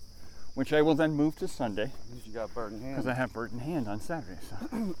 which I will then move to Sunday. Because you got bird in hand. Because I have bird in hand on Saturday. So,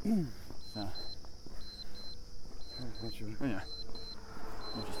 yeah. Let me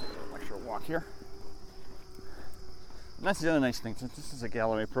just take a little extra walk here. And that's the other nice thing. Since this is a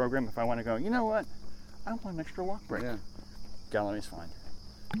Galloway program, if I want to go, you know what? I want an extra walk break. Yeah. Galloway's fine.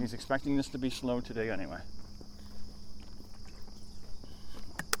 He's expecting this to be slow today anyway.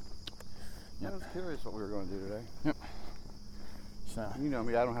 I was curious what we were going to do today. Yep. So. You know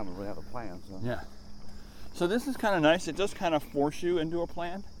me, I don't really have a plan. So. Yeah. So this is kind of nice. It does kind of force you into a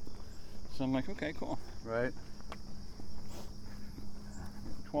plan. So I'm like, okay, cool. Right.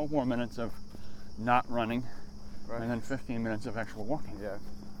 12 more minutes of not running, Right. and then 15 minutes of actual walking. Yeah.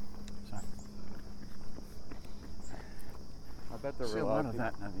 So. I bet there See were a a lot lot of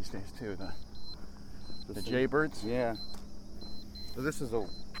that now these days too. The people. jaybirds. Yeah. So this is a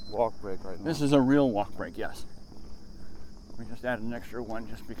walk break right now. This is a real walk break, yes. We just added an extra one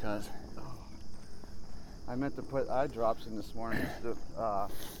just because. I meant to put eye drops in this morning. The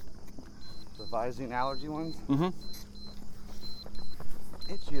Visine allergy ones. Mm-hmm.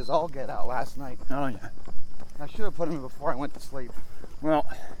 Itchy as all get out last night. Oh yeah. I should have put them in before I went to sleep. Well,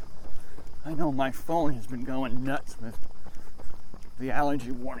 I know my phone has been going nuts with the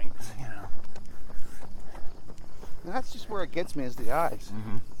allergy warnings, you know. And that's just where it gets me, is the eyes.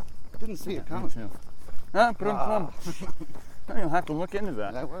 Mm-hmm. Didn't see it Me coming. too. You'll have to look into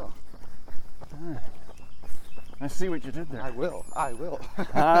that. I will. I see what you did there. I will. I will.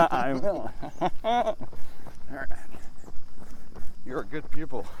 I will. All right. You're a good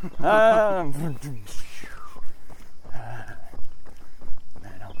pupil. Man, oh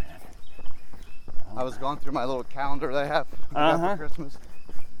man. I was going through my little calendar that I have for Christmas.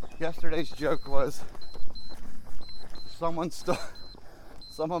 Yesterday's joke was someone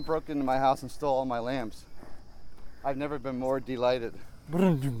broke into my house and stole all my lamps. I've never been more delighted.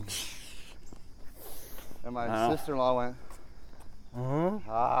 And my sister-in-law went,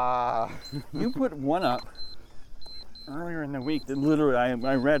 ah. You put one up earlier in the week that literally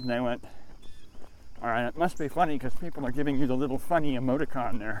I read and I went, all right, it must be funny because people are giving you the little funny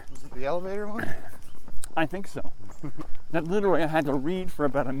emoticon there. Was it the elevator one? I think so. That literally I had to read for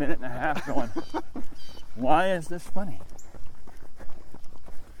about a minute and a half going, why is this funny?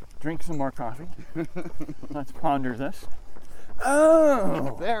 Drink some more coffee. Let's ponder this.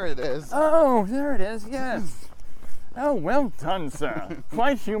 Oh! There it is. Oh, there it is, yes. Oh, well done, sir.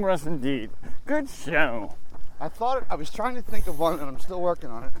 Quite humorous indeed. Good show. I was trying to think of one, and I'm still working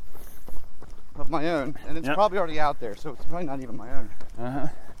on it, of my own, and it's probably already out there, so it's probably not even my own. Uh-huh.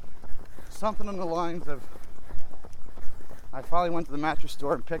 Something on the lines of, I finally went to the mattress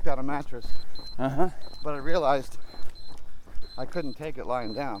store and picked out a mattress, but I realized I couldn't take it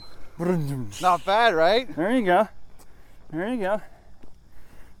lying down. Not bad, right? There you go. There you go.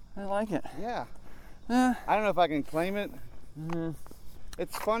 I like it. Yeah. I don't know if I can claim it. Mm-hmm.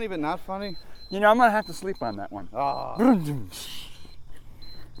 It's funny, but not funny. You know, I'm going to have to sleep on that one. Oh.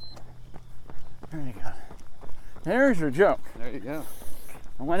 There you go. There's your joke. There you go.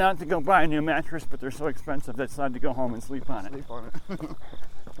 I went out to go buy a new mattress, but they're so expensive I decided to go home and sleep on it. Sleep on it.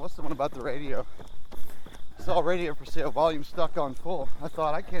 What's the one about the radio? Saw radio for sale, volume stuck on full. I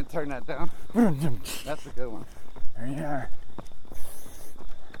thought, I can't turn that down. That's a good one. There you are.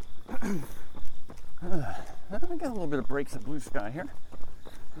 I got a little bit of breaks of blue sky here.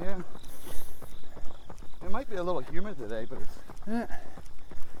 Yeah. It might be a little humid today, but it's... Yeah.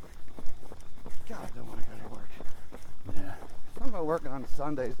 God, I don't want to go to work. Yeah. Something about working on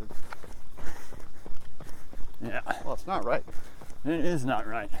Sundays. Yeah. Well, it's not right. It is not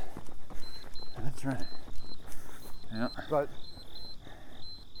right. That's right. Yeah. But,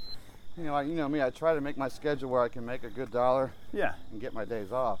 you know me, I try to make my schedule where I can make a good dollar. Yeah. And get my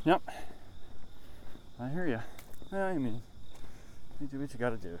days off. Yep. I hear you. I mean, you do what you got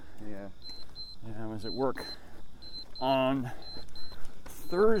to do. Yeah. You know, I was at work on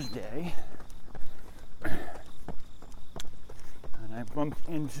Thursday, and I bumped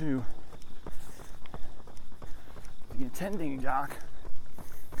into the attending doc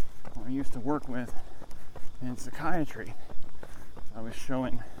who I used to work with in psychiatry. I was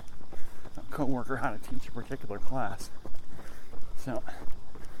showing a coworker how to teach a particular class. So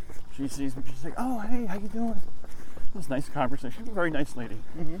she sees me, she's like, oh, hey, how you doing? This nice conversation, a very nice lady.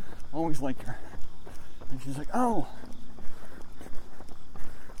 Mm-hmm. Always liked her. And she's like, oh,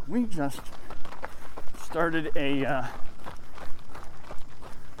 we just started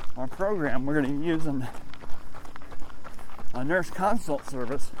our program. We're going to be using a nurse consult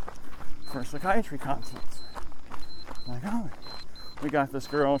service for psychiatry consults. I'm like, oh, we got this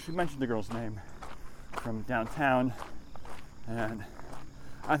girl. She mentioned the girl's name from downtown, and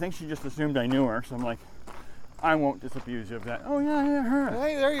I think she just assumed I knew her. So I'm like, I won't disabuse you of that. Oh yeah, her.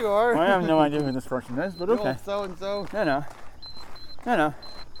 Hey, there you are. Well, I have no idea who this person is, but okay. So and so. I know.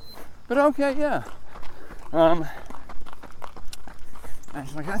 But okay, yeah. And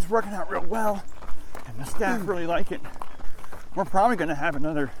she's like, that's working out real well, and the staff really like it. We're probably going to have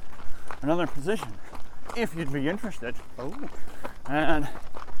another position if you'd be interested. Oh. And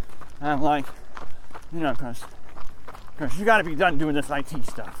I'm like, because you got to be done doing this IT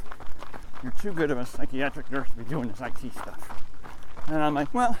stuff. You're too good of a psychiatric nurse to be doing this IT stuff. And I'm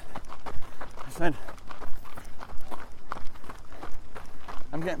like, well, I said,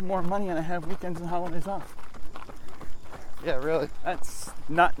 I'm getting more money and I have weekends and holidays off. Yeah, really. That's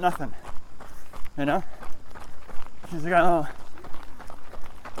not nothing, She's like, oh.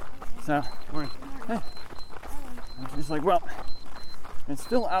 So, hey. And she's like, well, it's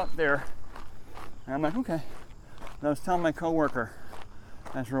still out there. And I'm like, okay. And I was telling my coworker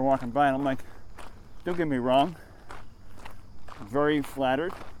as we were walking by, and I'm like, don't get me wrong. I'm very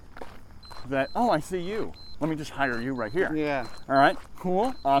flattered that, oh, I see you. Let me just hire you right here. Yeah. All right,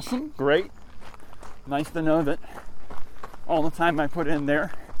 cool, awesome, great. Nice to know that all the time I put in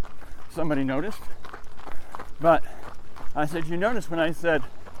there, somebody noticed. But I said, you noticed when I said,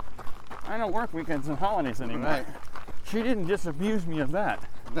 I don't work weekends and holidays anymore. Right. She didn't disabuse me of that.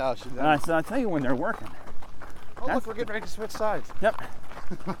 No, she didn't. And I said, I'll tell you when they're working. Oh, look, we're getting ready to switch sides. Yep.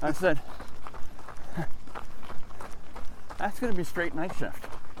 I said, that's going to be straight night shift.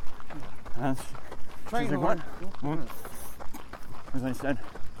 And she's like, what? As I said,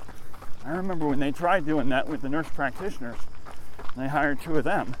 I remember when they tried doing that with the nurse practitioners. They hired 2 of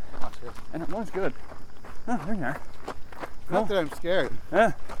them, and it was good. Oh, there you are. Not that I'm scared.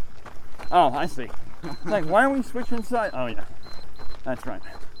 Yeah. Oh, I see. Like, why are we switching sides? Oh, yeah. That's right.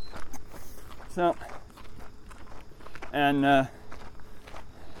 So, and, but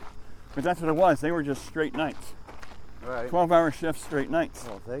that's what it was. They were just straight nights. Right. 12-hour shifts, straight nights.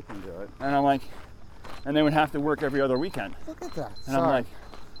 Well, they can do it. And I'm like, and they would have to work every other weekend. Look at that. And I'm like,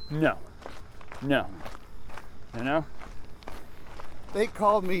 no. They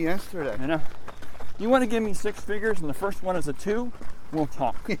called me yesterday. You want to give me 6 figures and the first one is a 2? We'll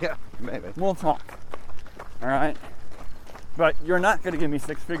talk. Yeah, maybe. We'll talk. All right? But you're not going to give me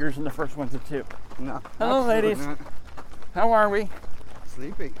 6 figures and the first one's a 2. No. Hello, ladies. Not. How are we?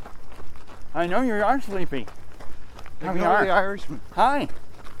 Sleepy. I know you are sleepy. How we Ignore are. the Irishman. Hi.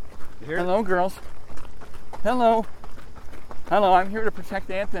 You hear Hello, girls. Hello. I'm here to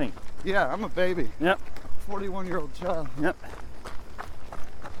protect Anthony. Yeah, I'm a baby. Yep. 41-year-old child. Yep.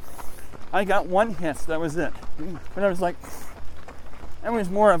 I got one hiss, that was it. But I was like, it was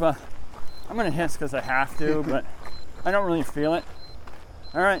more of a, I'm going to hiss because I have to, but I don't really feel it.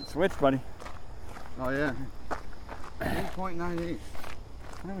 All right, switch, buddy. Oh, yeah. 8.98.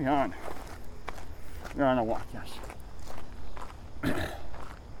 What are we on? We're on a walk, yes.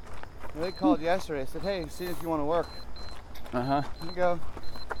 They called yesterday. I said, hey, see if you want to work. Uh-huh. You go,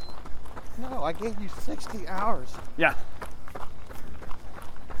 no, I gave you 60 hours. Yeah.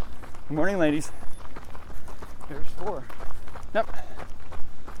 Good morning, ladies. Here's 4. Yep.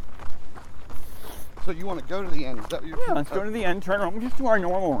 So you want to go to the end? Is that what you're Yeah, let's go to the end, turn around. We'll just do our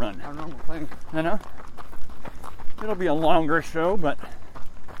normal run. Our normal thing. It'll be a longer show, but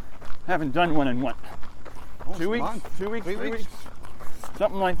haven't done one in what? Almost 2 a weeks? month. 2 weeks? 3 3 weeks? weeks?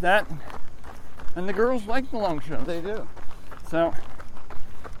 Something like that. And the girls like the long shows. They do. So,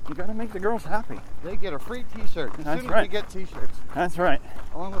 you gotta make the girls happy. They get a free t-shirt as That's soon as right. we get t-shirts. That's right.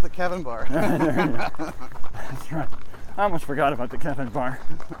 Along with a Kevin bar. That's right. I almost forgot about the Kevin bar.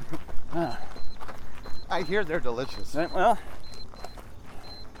 I hear they're delicious. Well,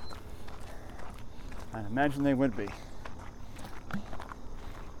 I'd imagine they would be.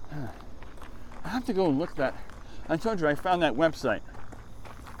 I have to go look that. I told you I found that website.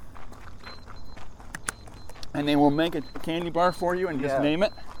 And they will make a candy bar for you and just name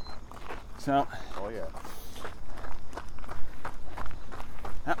it. So, Oh, yeah.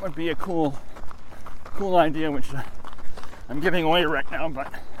 that would be a cool idea, which I'm giving away right now,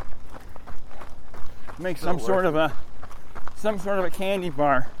 but make some sort of a candy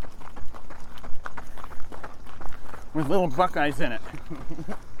bar with little Buckeyes in it.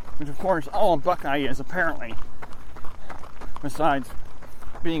 Which of course all a Buckeye is apparently, besides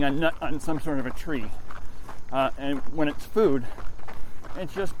being a nut on some sort of a tree. And when it's food,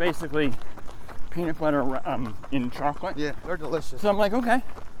 it's just basically peanut butter in chocolate. Yeah, they're delicious. So I'm like, okay,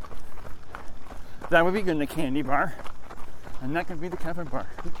 that would be good in a candy bar. And that could be the Kevin Bar.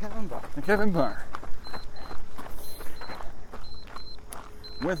 The Kevin Bar. The Kevin Bar.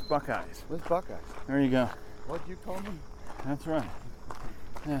 With Buckeyes. With Buckeyes. There you go. What'd you call them? That's right.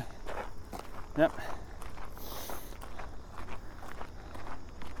 Yeah. Yep.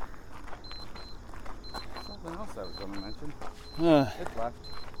 Something else I was going to mention. It left.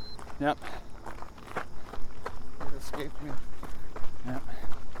 Yep. It escaped me. Yep.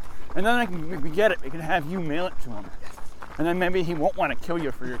 And then I can get it. I can have you mail it to him. And then maybe he won't want to kill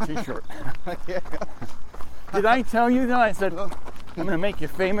you for your t-shirt. Yeah. Did I tell you that? I said, I'm going to make you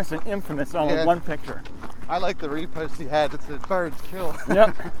famous and infamous all in one picture. I like the repost he had that said birds kill.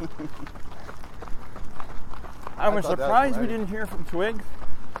 Yep. I was thought that was surprised we right. didn't hear from Twig,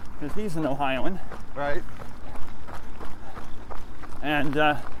 because he's an Ohioan. Right. And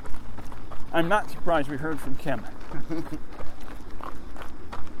I'm not surprised we heard from Kim.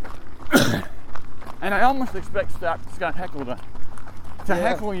 And I almost expect Scott Heckle to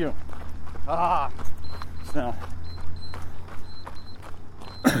heckle you. Ah. So,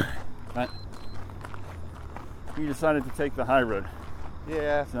 but he decided to take the high road.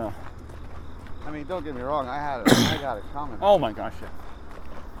 Yeah. So, I mean, don't get me wrong. I got it coming. oh my gosh, yeah.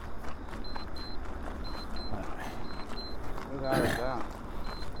 Without a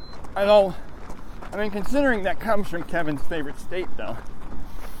doubt. I mean, considering that comes from Kevin's favorite state, though,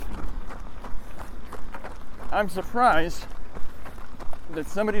 I'm surprised that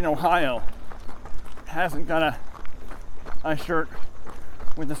somebody in Ohio hasn't got a shirt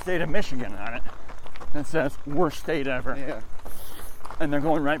with the state of Michigan on it that says worst state ever. Yeah. And they're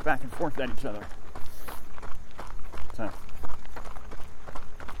going right back and forth at each other. So,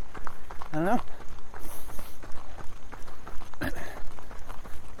 I don't know.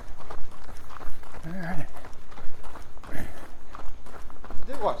 All right. I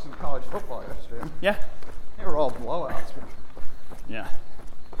did watch some college football yesterday. Yeah. They were all blowouts. Yeah.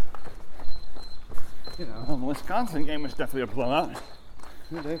 You know. Well, the Wisconsin game was definitely a blowout.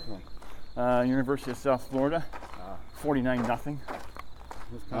 Who they play? University of South Florida, 49-0.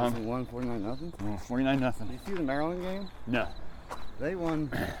 Wisconsin won 49-0. 49-0. Did you see the Maryland game? No. They won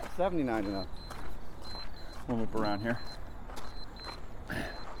 79-0. We'll loop around here.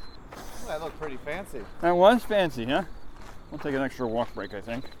 That looked pretty fancy. That was fancy, huh? We'll take an extra walk break, I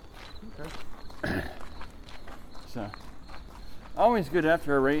think. Okay. So, always good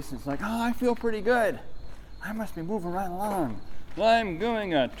after a race. It's like, oh, I feel pretty good. I must be moving right along. Well, I'm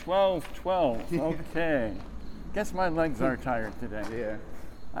going a 12:12. Okay. Guess my legs are tired today. Yeah.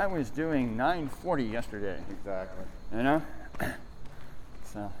 I was doing 9:40 yesterday. Exactly. You know?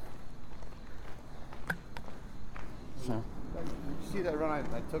 So. Did you see that run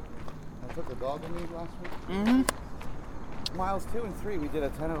I took the dog with me last week? Mm-hmm. Miles 2 and 3, we did a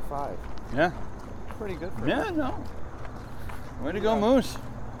 10:05. Yeah. Pretty good for Yeah, us. no. Way to go, Moose.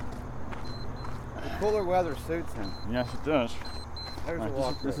 The cooler weather suits him. Yes, it does. There's All a right,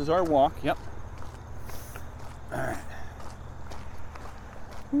 walk. this is our walk. Yep. All right.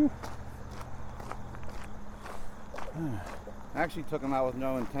 I actually took him out with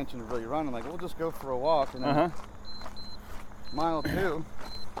no intention of really running. Like, we'll just go for a walk. And then mile 2,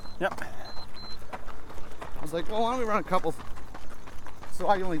 Yep. I was like, well, why don't we run a couple? So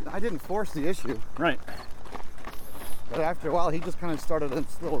I didn't force the issue. Right. But after a while, he just kind of started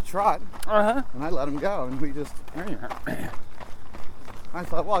this little trot, Uh-huh. and I let him go, and we just. There you are. I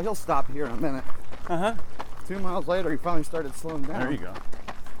thought, well, he'll stop here in a minute. Uh-huh. 2 miles later, he finally started slowing down. There you go.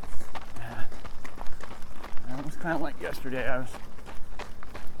 Yeah. It was kind of like yesterday. I was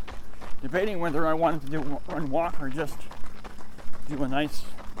debating whether I wanted to run walk or just do a nice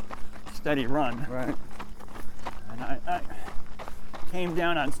steady run. Right. And I came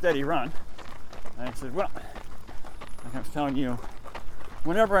down on steady run. And I said, well, like I was telling you,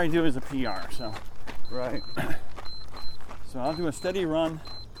 whatever I do is a PR. So Right. I'll do a steady run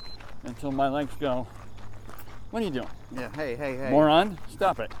until my legs go, what are you doing? Yeah. Hey. Moron,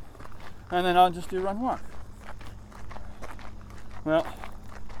 stop it. And then I'll just do run walk. Well,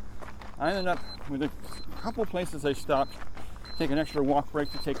 I ended up with a couple places I stopped, take an extra walk break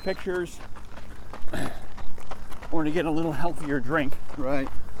to take pictures or to get a little healthier drink. Right.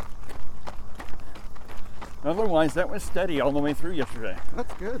 Otherwise, that was steady all the way through yesterday.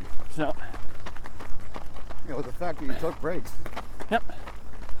 That's good. So, You know, with the fact that you took breaks. yep.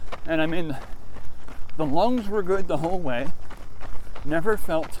 And I mean, the lungs were good the whole way. Never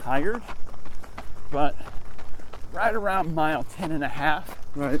felt tired, but right around mile 10 and a half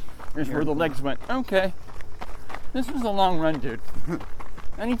Right. is where the legs went, okay, this was a long run, dude.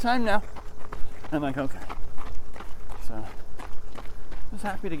 Anytime now. I'm like, okay. So, I was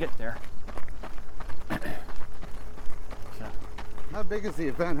happy to get there. So, How big is the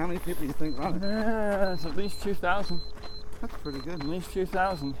event? How many people do you think run it? It's at least 2,000. That's pretty good. At least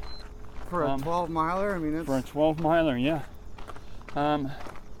 2,000. For a 12 miler, I mean, it's... For a 12 miler, yeah.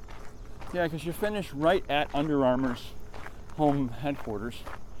 Yeah, because you finish right at Under Armour's home headquarters.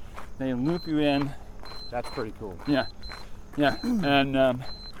 They loop you in. That's pretty cool. Yeah, yeah. And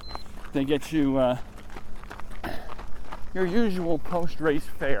they get you your usual post-race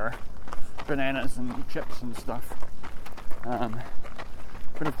fare, bananas and chips and stuff.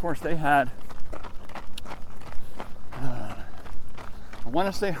 But of course they had, I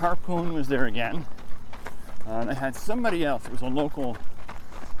want to say Harpoon was there again. They had somebody else. It was a local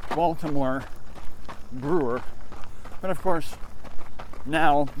Baltimore brewer. But of course,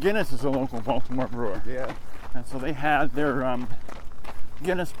 now Guinness is a local Baltimore brewer. Yeah. And so they had their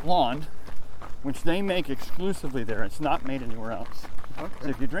Guinness Blonde, which they make exclusively there. It's not made anywhere else. Okay. So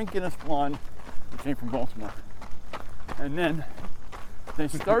if you drink Guinness Blonde, it came from Baltimore. And then they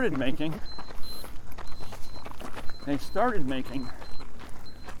started making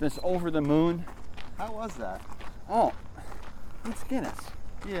this Over the Moon. How was that? Oh, it's Guinness.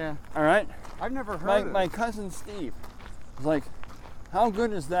 Yeah. All right? I've never heard of it. My cousin Steve was like, how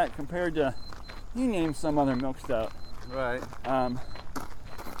good is that compared to, you name some other milk stout. Right.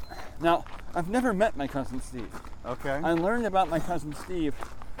 Now, I've never met my cousin Steve. Okay. I learned about my cousin Steve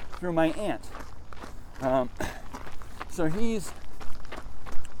through my aunt. So he's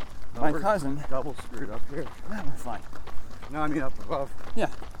my cousin. Double screwed up here. Yeah, we're fine. No, I mean up above. Yeah.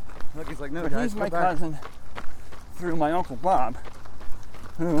 Look, he's like, no, But guys, he's go my back. cousin through my Uncle Bob,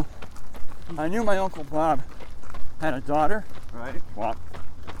 who I knew my Uncle Bob had a daughter. Right. Well,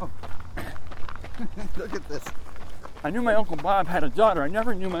 Look at this. I knew my Uncle Bob had a daughter. I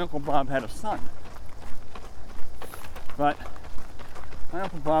never knew my Uncle Bob had a son. But my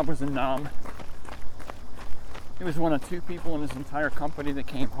Uncle Bob was a nom. He was one of 2 people in his entire company that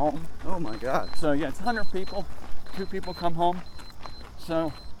came home. Oh my God. So yeah, it's 100 people. 2 people come home.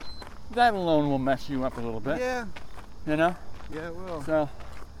 So that alone will mess you up a little bit. Yeah. You know? Yeah, it will. So,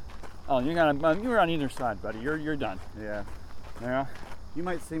 oh, you're on either side, buddy. You're done. Yeah. Yeah. You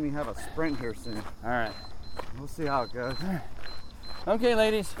might see me have a sprint here soon. All right. We'll see how it goes. Okay,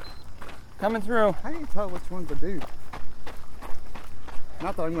 ladies, coming through. How do you tell which one's a dude?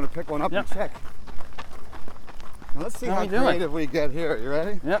 Not that I'm going to pick one up Yep. and check. Now let's see How how we doing? creative we get here. You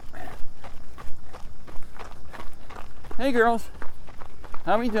ready? Yep. Hey, girls.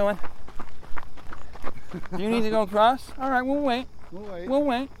 How we doing? Do you need to go across? All right, we'll wait. We'll wait. We'll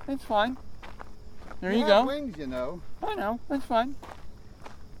wait. It's fine. There you have go. Wings, you know. I know. That's fine.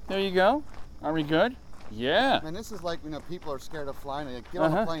 There you go. Are we good? Yeah. And this is like, you know, people are scared of flying. Like, get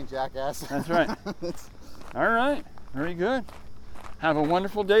on the plane, jackass. That's right. All right. Very good. Have a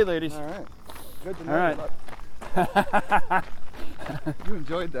wonderful day, ladies. All right. Good to know. All right. You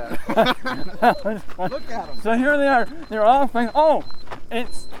enjoyed that. Look at them. So here they are. They're all thinking, oh,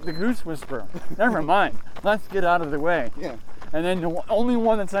 it's the Goose Whisperer. Never mind. Let's get out of the way. Yeah. And then the only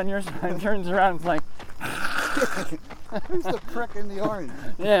one that's on your side turns around and is like, Who's the prick in the orange?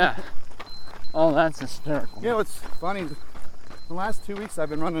 yeah. Oh, that's hysterical. You know, it's funny. The last 2 weeks I've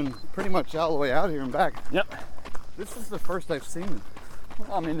been running pretty much all the way out here and back. Yep. This is the first I've seen them.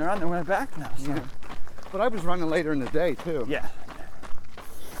 Well, I mean, they're on their way back now. So. Yeah. But I was running later in the day too. Yeah.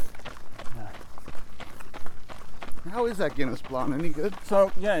 How is that Guinness Blonde? Any good?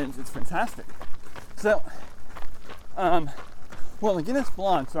 So, yeah, it's fantastic. So, well, the Guinness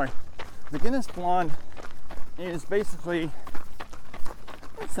Blonde is basically,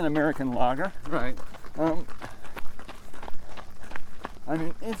 it's an American lager. Right. I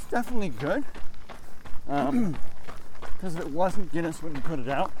mean, it's definitely good. Because if it wasn't, Guinness wouldn't put it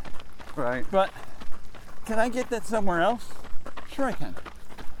out. Right. But can I get that somewhere else? Sure I can.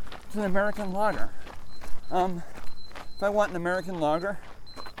 It's an American lager. If I want an American lager,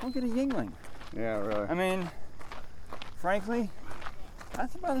 I'll get a Yingling. Yeah, really. I mean, frankly,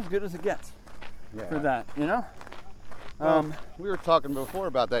 that's about as good as it gets for that, you know? We were talking before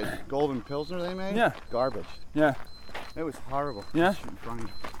about that golden pilsner they made. Yeah. Garbage. Yeah. It was horrible. Yeah? Funny.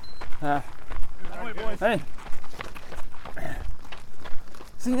 Hey.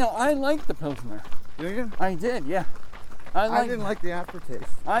 See, now, I like the Pilsner. Do you? I did, yeah. I didn't like the aftertaste.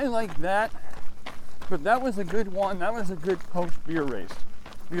 I like that, but that was a good one. That was a good post-beer race.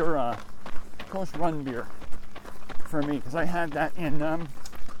 Post-run beer for me, because I had that in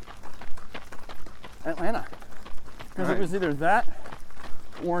Atlanta. Because it was either that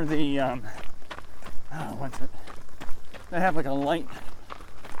or the, what's it? They have like a light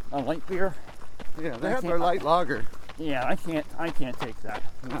beer. Yeah, they have their light lager. Yeah, I can't take that.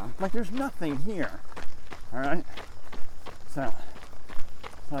 No. Like, there's nothing here. All right. So,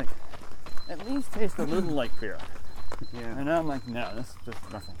 like, at least taste a little like beer. Yeah. And I'm like, no, this is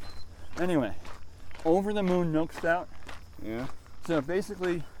just nothing. Anyway, over the moon milk stout. Yeah. So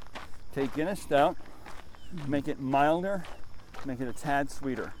basically, take Guinness stout, make it milder, make it a tad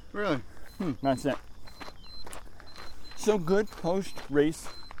sweeter. Really? That's it. So good post-race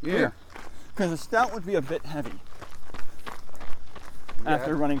beer. Because a stout would be a bit heavy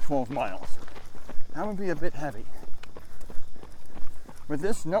after running 12 miles. That would be a bit heavy. With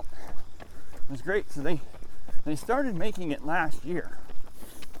this, nope. It was great. So they started making it last year.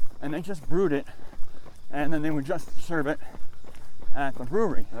 And they just brewed it. And then they would just serve it at the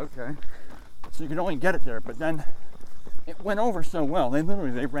brewery. Okay. So you could only get it there. But then it went over so well. They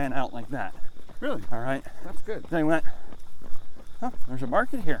ran out like that. Really? All right. That's good. They went, oh, there's a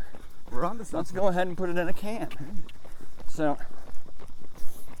market here. We're on to something. Let's go ahead and put it in a can. So,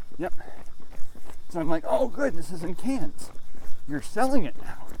 yep. So I'm like, oh good, this is in cans. You're selling it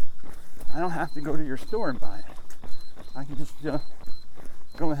now. I don't have to go to your store and buy it. I can just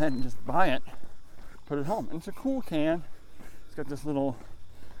go ahead and just buy it, put it home. And it's a cool can. It's got this little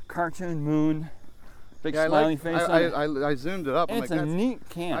cartoon moon, big smiley face on it. I zoomed it up. I'm It's like, a neat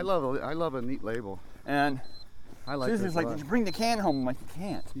can. I love a neat label. And I like Susie's this like, a lot. did you bring the can home? I'm like, you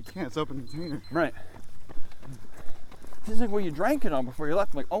can't. You can't. It's open container. Right. She's like, well, you drank it all before you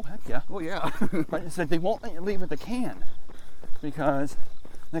left. I'm like, oh, heck yeah. Well, yeah. But it said they won't let you leave with the can because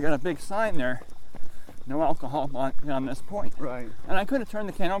they got a big sign there, no alcohol on this point. Right. And I could have turned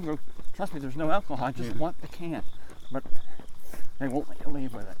the can over and go, trust me, there's no alcohol. I just want the can. But they won't let you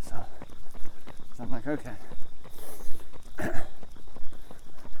leave with it. So I'm like, okay.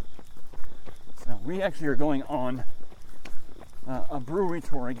 So we actually are going on a brewery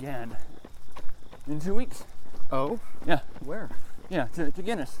tour again in 2 weeks. Oh? Yeah. Where? Yeah, to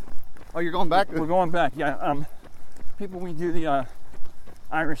Guinness. Oh, you're going back? We're going back, yeah. People we do the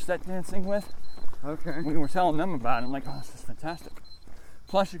Irish set dancing with, Okay. we were telling them about it. I'm like, oh, this is fantastic.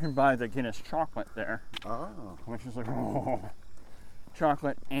 Plus, you can buy the Guinness chocolate there, Oh. which is like, oh,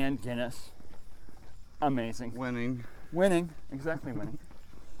 chocolate and Guinness. Amazing. Winning. Winning, exactly winning.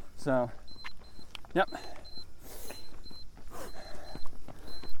 So, yep.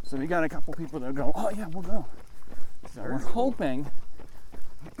 So we got a couple people that go, oh yeah, we'll go. So we're hoping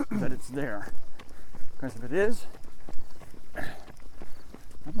that it's there. Because if it is,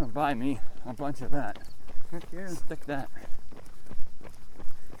 I'm gonna buy me a bunch of that. Heck yeah. Stick that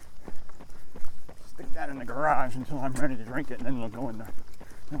in the garage until I'm ready to drink it, and then it'll go in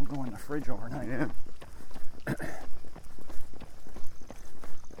the fridge overnight. Yeah.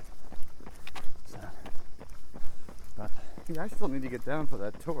 So, but Yeah, I still need to get down for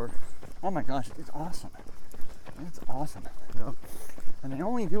that tour. oh my gosh, it's awesome. It's awesome. Yeah. And they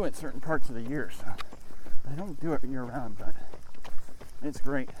only do it certain parts of the year, so they don't do it year round, but it's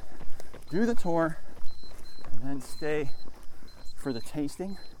great. Do the tour and then stay for the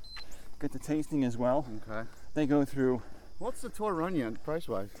tasting. Get the tasting as well. Okay. They go through, What's the tour run you price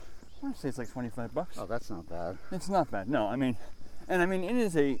wise? I want to say it's like $25. Oh, that's not bad. It's not bad. No, I mean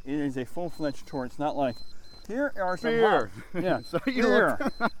it is a full-fledged tour. It's not like here are some Beer. Yeah, So you beer.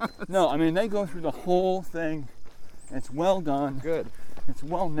 No, I mean they go through the whole thing. It's well done. Good. It's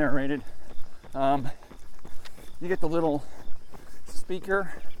well narrated. You get the little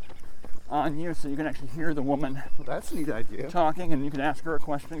speaker on you so you can actually hear the woman Well, that's a neat idea. talking, and you can ask her a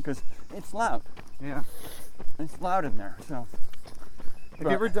question because it's loud. Yeah. It's loud in there. So Have you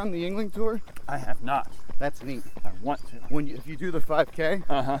ever done the England tour? I have not. That's neat. I want to. If you do the 5K,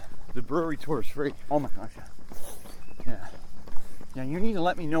 Uh-huh. the brewery tour is free. Oh my gosh, yeah. Yeah, you need to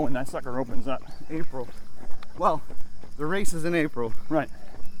let me know when that sucker opens up. April. Well, the race is in April. Right.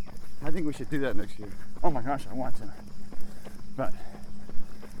 I think we should do that next year. Oh my gosh, I want to. But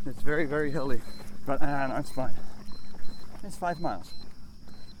It's very, very hilly. no, it's fine. It's 5 miles.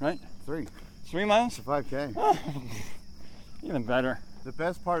 Right? 3. 3 miles? It's a 5K. Oh, even better. The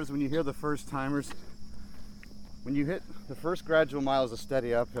best part is when you hear the first timers. When you hit the first gradual mile is a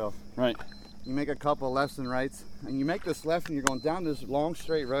steady uphill. Right. You make a couple lefts and rights, and you make this left and you're going down this long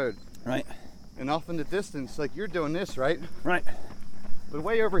straight road. Right. And off in the distance, like you're doing this, right? Right. But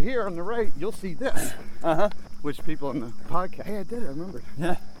way over here on the right, you'll see this. Uh-huh. Which people in the podcast, hey, I did it, I remember.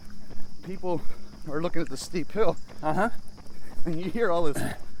 Yeah. People are looking at the steep hill, Uh-huh. and you hear all this,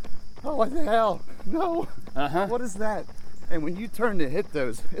 oh, what the hell? No. Uh-huh. What is that? And when you turn to hit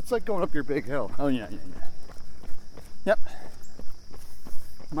those, it's like going up your big hill. Oh yeah. Yep.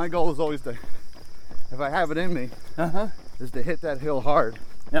 My goal is always to, if I have it in me, Uh-huh. is to hit that hill hard.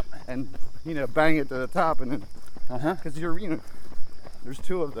 Yep. And, bang it to the top, and then, Uh-huh. because there's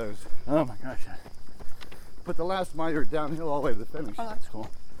 2 of those. Oh my gosh. But the last mile, you're downhill all the way to the finish. Oh, that's cool.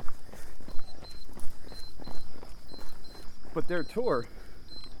 But their tour,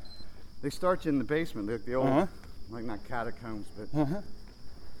 they start you in the basement, like the old, like not catacombs, but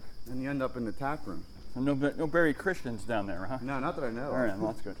then you end up in the tap room. So no buried Christians down there, huh? No, not that I know. All right,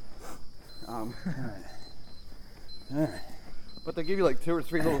 well, that's good. All right. But they give you like 2 or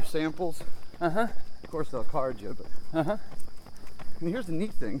 3 little samples. Of course, they'll card you, but. And here's the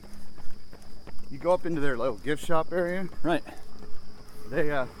neat thing. You go up into their little gift shop area. Right. They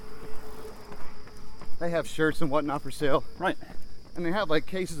have shirts and whatnot for sale. Right. And they have like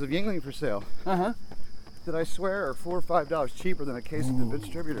cases of Yingling for sale. That I swear are $4 or $5 cheaper than a case of the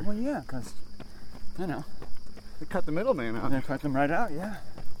distributor. Well, yeah, because, you know. They cut the middleman out. They cut them right out, yeah.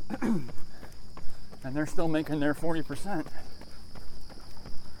 And they're still making their 40%.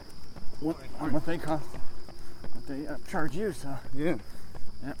 What they cost, what they charge you, so. Yeah.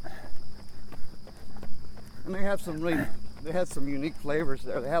 Yeah. And they have some they had some unique flavors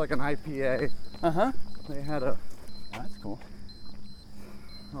there. They had like an IPA. They had a. That's cool.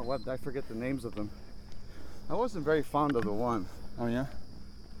 Oh, what? I forget the names of them. I wasn't very fond of the one. Oh yeah.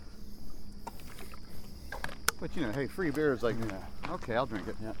 But you know, hey, free beer is like, okay, I'll drink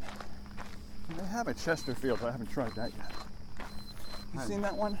it. Yeah. They have a Chesterfield, but I haven't tried that yet. You seen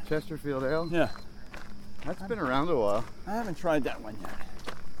that one? Chesterfield Ale? Yeah. That's been around a while. I haven't tried that one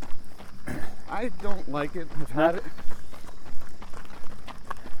yet. I don't like it. I've had it.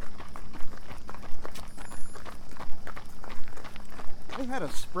 They had a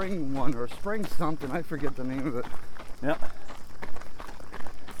spring one or spring something. I forget the name of it. Yeah.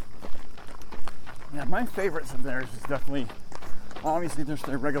 Yeah, my favorites of theirs is definitely, obviously, there's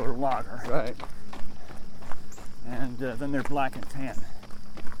their regular lager. Right. And then their black and tan.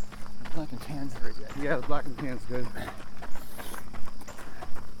 The black and tan's very good. Yeah, the black and tan's good.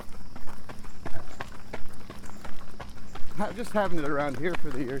 Just having it around here for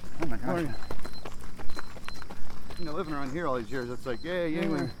the years. Oh my gosh. You know, living around here all these years, it's like, yeah,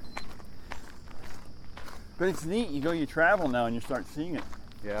 Yingling. But it's neat. You travel now and you start seeing it.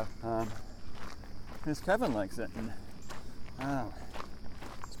 Yeah. Because Kevin likes it. And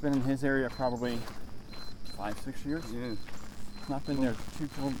it's been in his area probably 5-6 years. Yeah. It's not been there too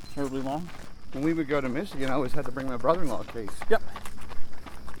terribly long. When we would go to Michigan, I always had to bring my brother-in-law a case. Yep.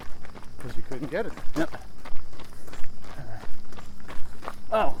 Because you couldn't get it. Yep.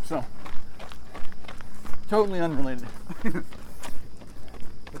 Oh, so totally unrelated.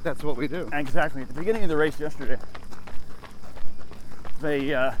 But that's what we do. Exactly. At the beginning of the race yesterday, they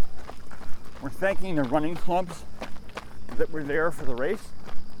were thanking the running clubs that were there for the race.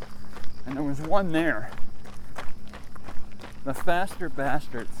 And there was one there, the Faster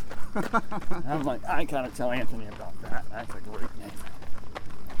Bastards. And I'm like, I gotta tell Anthony about that. That's a great name.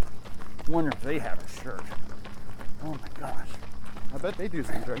 Wonder if they have a shirt. Oh my gosh. I bet they do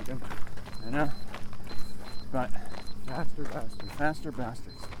some drinking. I know. But Faster Bastards. Faster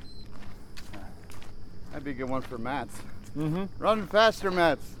Bastards. That'd be a good one for Mats. Mm-hmm. Run faster,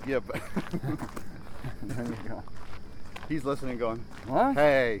 Mats. Yep. There you go. He's listening going, What?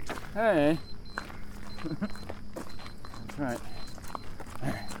 hey. Hey. That's right.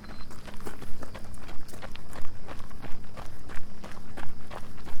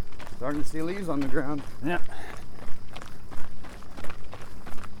 Starting to see leaves on the ground. Yep.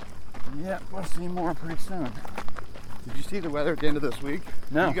 Yep, we'll see more pretty soon. Did you see the weather at the end of this week?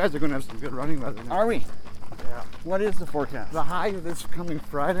 No. You guys are going to have some good running weather now. Are we? Yeah. What is the forecast? The high of this coming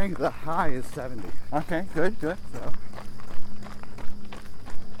Friday, the high is 70. Okay, good, good. So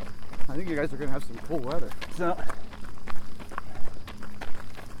I think you guys are going to have some cool weather. So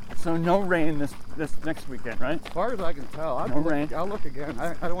no rain this next weekend, right? As far as I can tell, rain. I'll look again.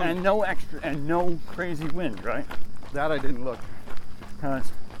 I don't want And no extra and no crazy wind, right? that. I didn't look.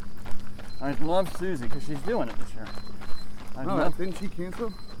 Because I love Susie because she's doing it this year. Didn't she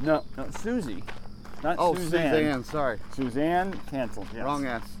cancel? No, Susie, not Oh, Suzanne. Suzanne. Sorry, Suzanne canceled. Yes. wrong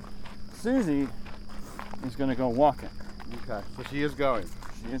ass. Susie is going to go walking. Okay, so she is going.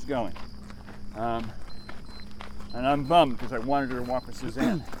 She is going. And I'm bummed because I wanted her to walk with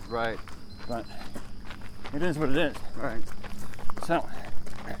Suzanne. Right. But it is what it is. Right. So,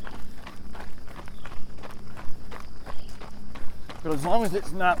 but as long as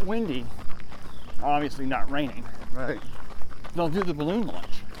it's not windy, obviously not raining, Right. they'll do the balloon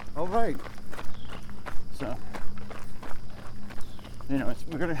launch. Oh, right. So, you know,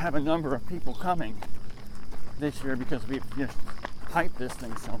 we're going to have a number of people coming this year because we've just hyped this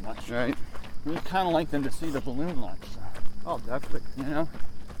thing so much. Right. We kind of like them to see the balloon launch. So, Oh, definitely. you know.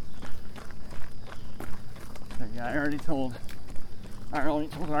 So yeah, I already told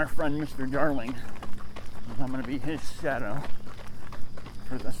our friend Mr. Darling that I'm going to be his shadow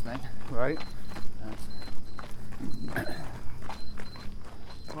for this thing. Right.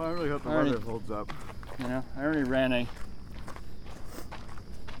 Well, I really hope the Alrighty. weather holds up. You know, I already ran a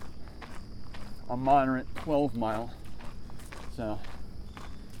moderate 12 mile, so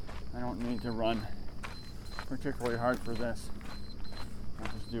I don't need to run particularly hard for this.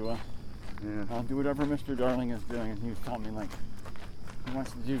 I'll just do I'll do whatever Mr. Darling is doing, and he was telling me like he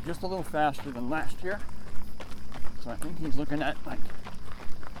wants to do just a little faster than last year. So I think he's looking at like,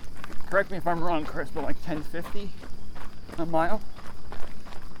 correct me if I'm wrong, Chris, but like 10:50 a mile.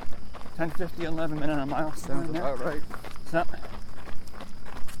 10:50, 11 minutes a mile. Sounds about right. So,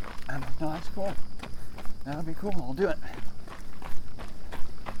 no, that's cool. That'll be cool. I'll do it.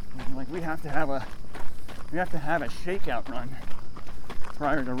 Like we have to have a shakeout run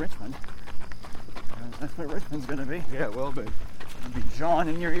prior to Richmond. That's what Richmond's gonna be. Yeah, it will be. It'll be jawing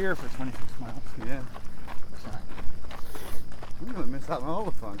in your ear for 26 miles. Yeah. So, I'm gonna miss out on all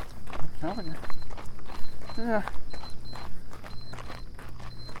the fun. I'm telling you. Yeah.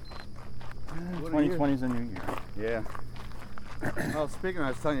 2020 is a new year. Yeah. Well, speaking,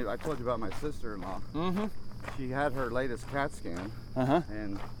 I told you about my sister-in-law. Mm-hmm. She had her latest CAT scan, Uh-huh.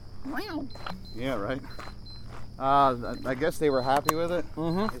 and Wow. yeah, right. I guess they were happy with it.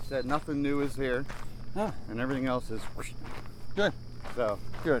 Mm-hmm. They said nothing new is here, Oh, and everything else is good. so.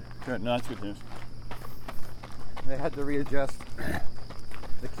 Good. Good. No, that's good news. They had to readjust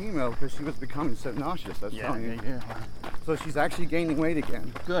the chemo because she was becoming so nauseous. I was telling you. Yeah. So she's actually gaining weight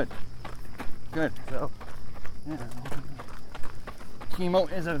again. Good. Good. So Yeah.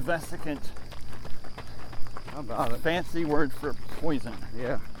 Chemo is a vesicant, how about it? fancy word for poison.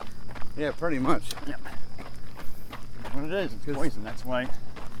 Yeah. Yeah, pretty much. Yeah. That's what it is. It's 'Cause- poison. That's why,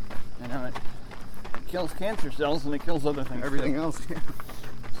 you know, it kills cancer cells and it kills other things. Everything too. else. Yeah.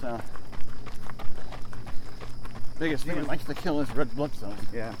 So, biggest thing it likes to kill is red blood cells.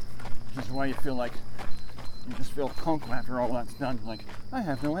 Yeah. Which is why you feel like you just feel punk after all that's done. Like, I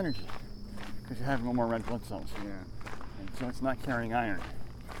have no energy because you have no more red blood cells. Yeah. And so it's not carrying iron,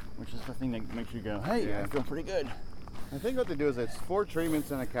 which is the thing that makes you go, hey, Yeah. I feel pretty good. I think what they do is it's 4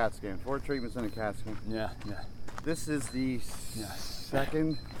 treatments and a CAT scan. 4 treatments and a CAT scan. Yeah, yeah. This is the Yeah.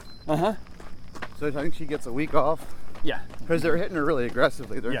 second. Uh-huh. So I think she gets a week off Yeah. because they're hitting her really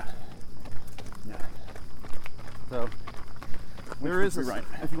aggressively. Yeah. Yeah. So there is would be right.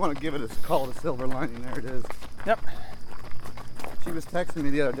 If you want to give it a call, the silver lining, there it is. Yep. She was texting me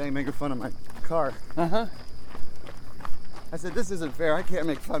the other day making fun of my car. Uh-huh. I said, this isn't fair. I can't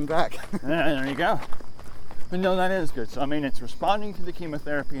make fun back. Yeah, there you go. But no, that is good. So, I mean, it's responding to the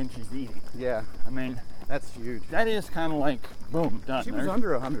chemotherapy and she's eating. Yeah, I mean, that's huge. that is kind of like, boom, done. She was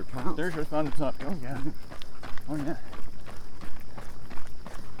under 100 pounds. There's your thumbs up. Oh, yeah. Oh, yeah.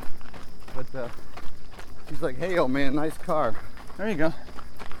 But she's like, hey, old man, nice car. There you go.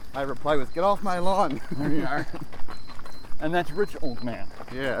 I reply with, get off my lawn. There you are. And that's rich old man.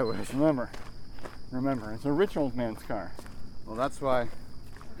 Yeah, I wish. Remember, it's a rich old man's car. Well, that's why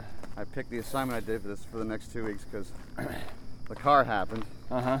I picked the assignment I did for the next 2 weeks, because the car happened.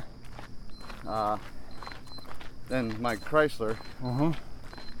 Uh-huh. Then my Chrysler Uh-huh.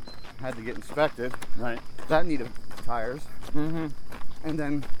 had to get inspected. Right. That needed tires. Mm-hmm. And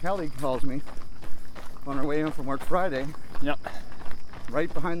then Kelly calls me on her way home from work Friday, Yep.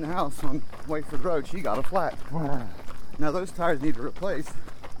 right behind the house on Whiteford Road. She got a flat. Now those tires need to replace.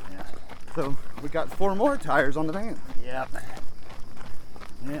 Yeah. So we got 4 more tires on the van. Yep.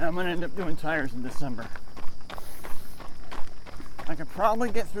 Yeah, I'm gonna end up doing tires in December. I could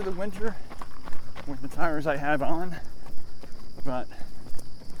probably get through the winter with the tires I have on, but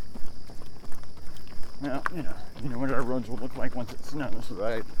well, you know what our roads will look like once it snows.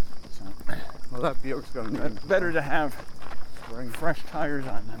 Right. So Well, that Buick's gonna need better to have spring. fresh tires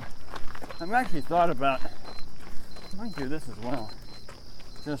on them. I've actually thought about, I might do this as well.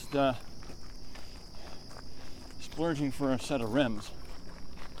 Just splurging for a set of rims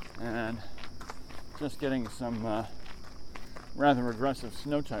and just getting some rather aggressive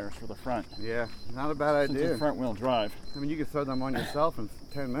snow tires for the front. Yeah, not a bad Since idea. it's front wheel drive. I mean, you could throw them on yourself in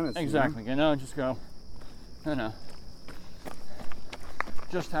 10 minutes. Exactly, just go,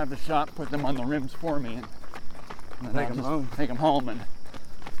 just have the shop put them on the rims for me and then Take I'll 'em just home. take them home and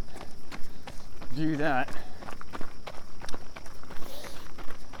do that.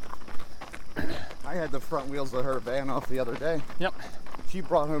 I had the front wheels of her van off the other day. Yep. She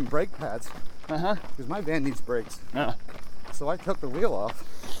brought home brake pads Uh-huh. because my van needs brakes. Yeah. So I took the wheel off.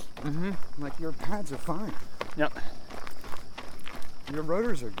 Mm-hmm. I'm like, your pads are fine. Yep. Your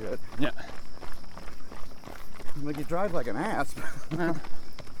rotors are good. Yep. I'm like, you drive like an ass. Yeah.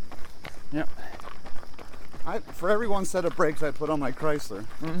 Yep. For every 1 set of brakes I put on my Chrysler,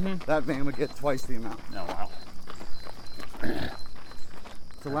 Mm-hmm. that van would get twice the amount. Oh, wow.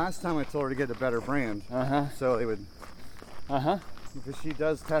 So last time I told her to get a better brand. So they would. Because she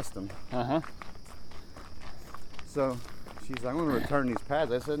does test them. So she's like, I'm going to return these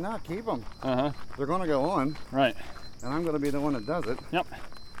pads. I said, no, keep them. They're going to go on. Right. And I'm going to be the one that does it. Yep.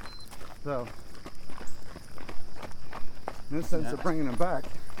 So, no sense of bringing them back.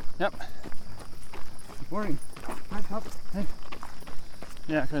 Yep. Morning. Hi, Pop. Hey.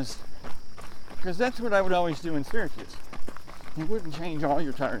 Yeah, because that's what I would always do in Syracuse. You wouldn't change all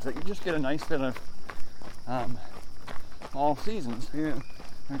your tires. Like, you just get a nice fit of all seasons. Yeah.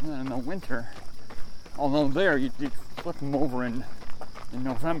 And then in the winter, although there you'd flip them over in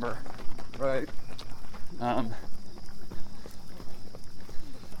November. Right.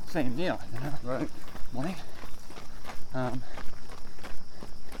 Same deal, you know. Right. Morning.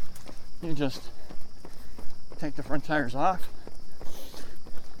 You just take the front tires off,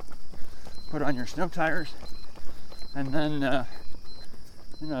 put on your snow tires, and then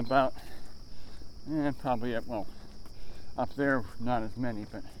about probably up there not as many,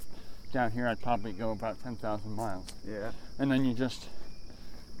 but down here I'd probably go about 10,000 miles. Yeah. And then you just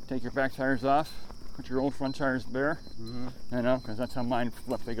take your back tires off, put your old front tires bare, you know, because that's how mine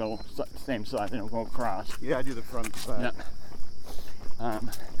flip. They go same side, they don't go across. Yeah, I do the front side. Yeah.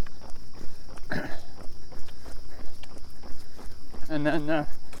 And then,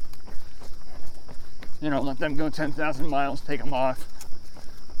 let them go 10,000 miles, take them off,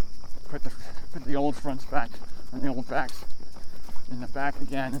 put the old fronts back and the old backs in the back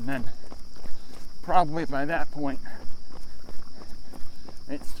again, and then probably by that point,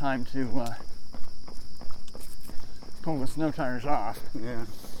 it's time to pull the snow tires off. Yeah.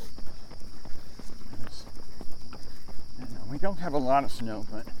 We don't have a lot of snow,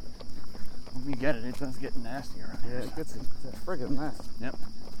 but when we get it, it does get nasty around here. Yeah, it gets a friggin' mess. Yep.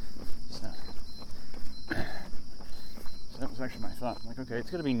 So that was actually my thought. I'm like, okay, it's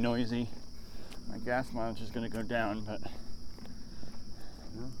going to be noisy. My gas mileage is going to go down, but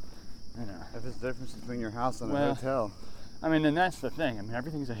If it's the difference between your house and a hotel. I mean, and that's the thing. I mean,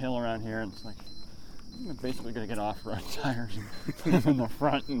 everything's a hill around here, and it's like I'm basically going to get off-road tires and put them in the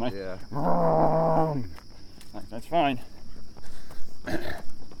front, and like, like that's fine.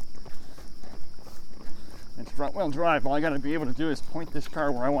 It's front-wheel drive. All I got to be able to do is point this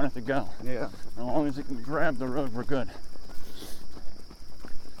car where I want it to go. Yeah. As long as it can grab the road, we're good.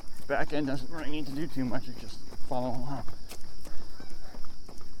 Back end doesn't really need to do too much. It just follow along.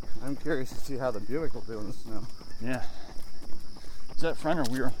 I'm curious to see how the Buick will do in the snow. Yeah. Is that front or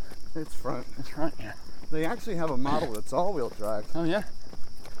rear? It's front. It's front, yeah. They actually have a model that's all-wheel drive. Oh, yeah?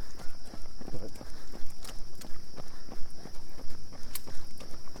 But...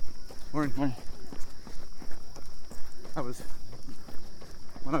 Morning. Morning.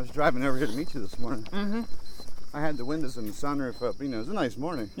 When I was driving over here to meet you this morning, I had the windows and the sunroof up. You know, it was a nice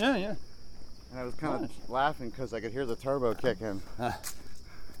morning. Yeah, yeah. And I was kind of laughing because I could hear the turbo kick in.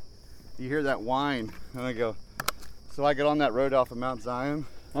 You hear that whine, and I go, so I get on that road off of Mount Zion.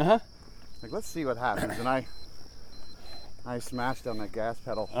 Like, let's see what happens. And I smashed on that gas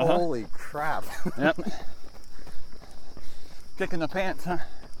pedal. Holy crap. Yep. Kicking the pants, huh?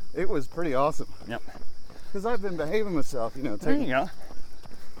 It was pretty awesome. Yep. Because I've been behaving myself, you know. There you go.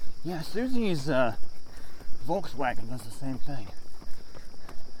 Yeah, Susie's Volkswagen does the same thing.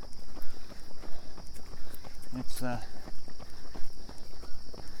 It's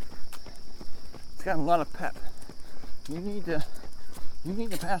got a lot of pep. You need to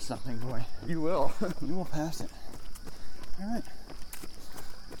pass something, boy. You will. You will pass it. All right.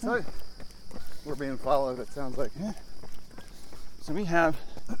 So we're being followed, it sounds like. Yeah. So we have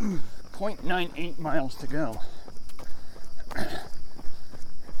 0.98 miles to go.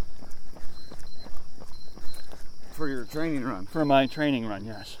 For your training run. For my training run,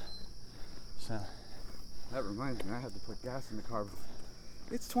 yes. So that reminds me, I had to put gas in the car.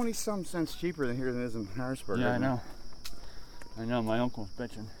 It's 20-some cents cheaper than here than it is in Harrisburg. Yeah, I know. I know. My uncle's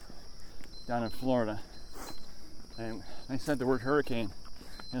bitching down in Florida. And they said the word hurricane.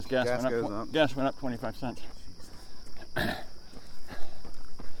 His gas went up 25 cents.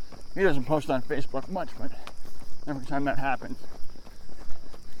 He doesn't post on Facebook much, but every time that happens,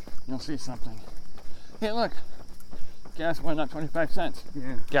 you'll see something. Hey, look, gas went up 25 cents.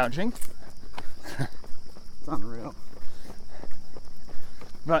 Yeah. Gouging. It's unreal.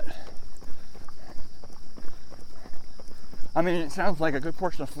 But I mean, it sounds like a good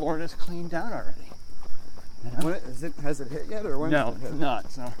portion of Florida is cleaned out already. You know? Has it hit yet, or when? No, it's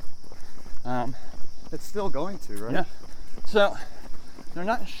not. So it's still going to, right? Yeah. So they're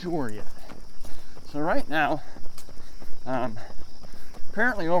not sure yet. So right now,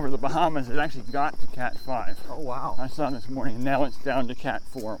 Apparently over the Bahamas it actually got to Cat 5. Oh wow. I saw this morning, and now it's down to Cat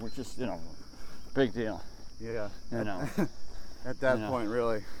 4, which is, big deal. Yeah. At that point,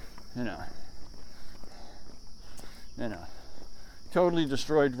 really. Totally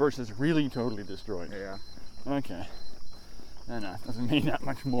destroyed versus really totally destroyed. Yeah. Okay. Doesn't mean that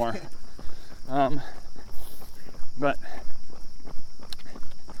much more. But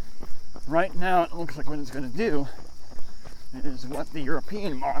right now it looks like what it's going to do is what the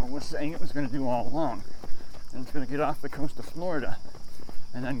European model was saying it was going to do all along. And it's going to get off the coast of Florida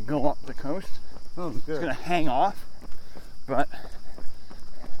and then go up the coast. Oh, good. It's going to hang off, but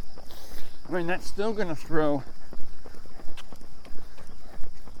I mean, that's still going to throw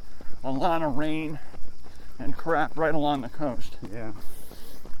a lot of rain and crap right along the coast. Yeah.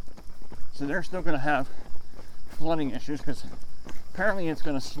 So they're still going to have flooding issues because apparently it's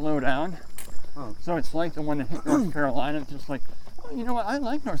going to slow down. Oh. So it's like the one that hit North Carolina. It's just like, oh, you know what? I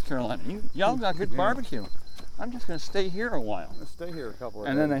like North Carolina. Y'all got good barbecue. I'm just going to stay here a while. Let's stay here a couple of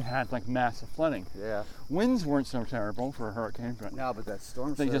And days. then they had like massive flooding. Yeah. Winds weren't so terrible for a hurricane, but No, but that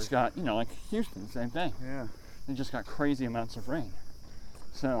storm they surge. just got, like Houston, same thing. Yeah. They just got crazy amounts of rain.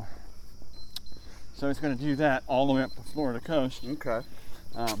 So it's going to do that all the way up the Florida coast. Okay.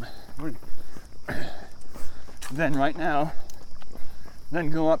 Then right now, then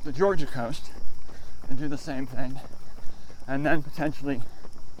go up the Georgia coast and do the same thing. And then potentially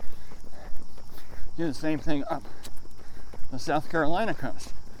do the same thing up the South Carolina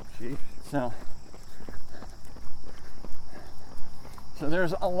coast. Gee. So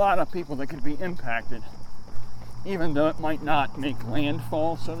there's a lot of people that could be impacted, even though it might not make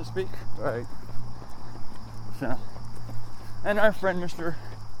landfall, so to speak. Right. So, and our friend Mr.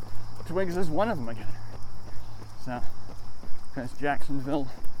 Twiggs is one of them again. So, because Jacksonville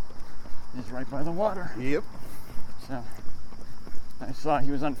is right by the water. Yep. So, I saw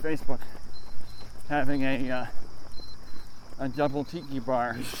he was on Facebook having a double tiki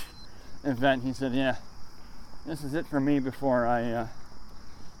bar event. He said, yeah, this is it for me before I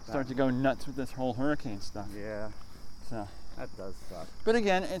start to go nuts with this whole hurricane stuff. Yeah. So, That does suck. but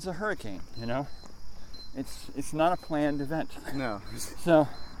again, it's a hurricane, It's not a planned event. No. So,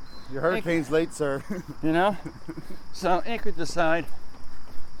 Your hurricane's late, sir. So it could decide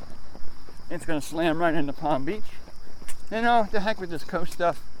it's going to slam right into Palm Beach. The heck with this coast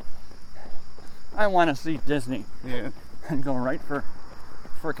stuff. I want to see Disney Yeah. and go right for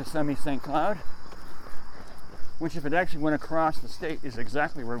Kissimmee St. Cloud, which if it actually went across the state is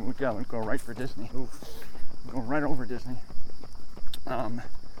exactly where we would go and go right for Disney. Oof. Go right over Disney.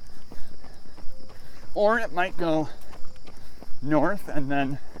 Or it might go north and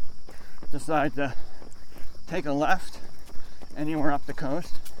then decide to take a left anywhere up the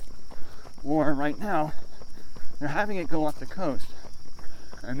coast. Or right now, they're having it go up the coast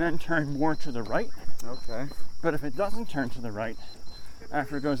and then turn more to the right. Okay. But if it doesn't turn to the right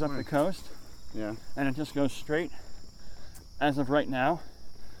after it goes up the coast, Yeah. and it just goes straight, as of right now,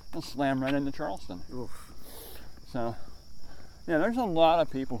 it'll slam right into Charleston. Oof. So, yeah, there's a lot of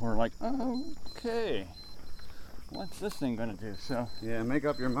people who are like, okay, what's this thing gonna do? So, Yeah, make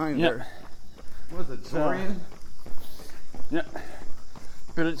up your mind Yep. there. What is it, Dorian? yeah,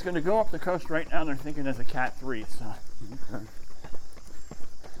 but it's gonna go up the coast right now. They're thinking as a Cat 3. So, Okay.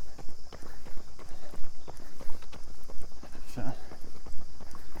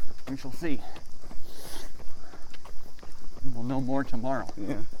 we shall see. We'll know more tomorrow.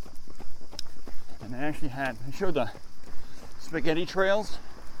 Yeah. And they showed the spaghetti trails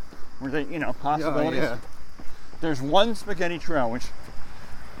where they, possibilities. Yeah. There's one spaghetti trail, which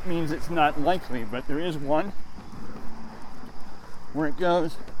means it's not likely, but there is one where it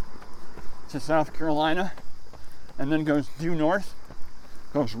goes to South Carolina and then goes due north,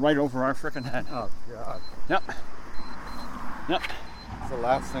 goes right over our frickin' head. Oh, God. Yep. It's the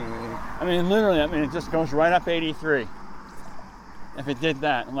last thing we need. I mean, literally, it just goes right up 83. If it did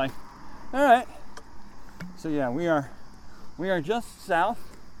that, I'm like, all right. So yeah, we are just south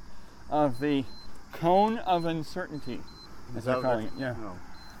of the cone of uncertainty, as they're calling it. Yeah. No.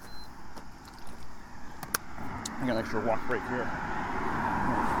 I got an extra walk break here.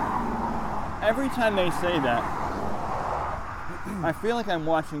 Every time they say that, I feel like I'm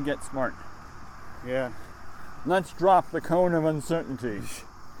watching Get Smart. Yeah. Let's drop the cone of uncertainty.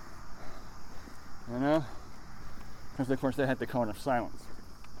 Because of course they had the cone of silence.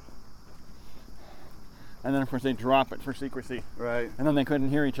 And then of course they drop it for secrecy. Right. And then they couldn't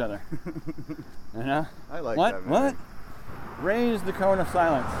hear each other. I like what? that. What? Raise the cone of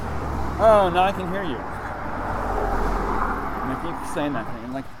silence. Oh, now I can hear you. And I keep saying that thing.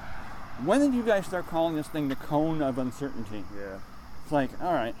 I'm like, when did you guys start calling this thing the cone of uncertainty? Yeah. It's like,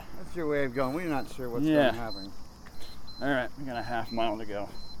 all right, That's your way of going. We're not sure what's Yeah. going to happen. all right, we got a half mile to go.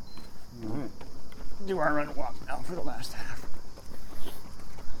 All right. Do our run and walk now for the last half.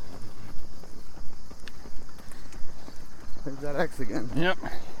 There's that X again. Yep, I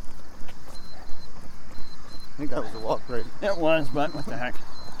think that was a walk rate. it was, but what the heck.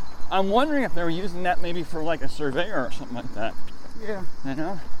 I'm wondering if they were using that maybe for like a surveyor or something like that. Yeah. You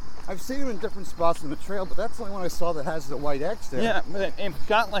know? I've seen them in different spots on the trail, but that's the only one I saw that has the white X there. Yeah, but it's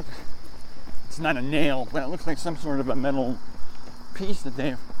got like, it's not a nail, but it looks like some sort of a metal piece that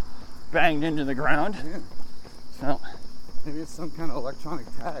they've banged into the ground. Yeah. So, Maybe it's some kind of electronic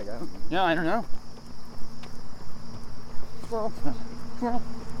tag. I don't know. yeah, I don't know. Well, Well,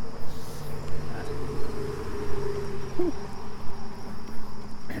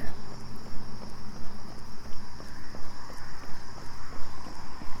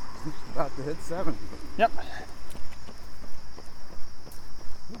 about to hit 7. yep.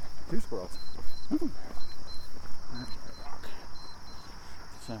 2 squirrels.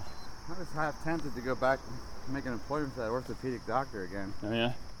 So, I was half tempted to go back and make an appointment for that orthopedic doctor again. oh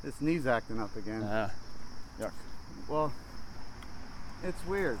yeah? This knee's acting up again. Yuck. Well, it's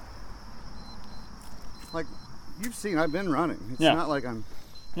weird. Like, you've seen, I've been running. It's Yeah. not like I'm...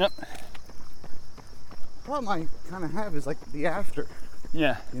 Yep. Problem I kind of have is like the after,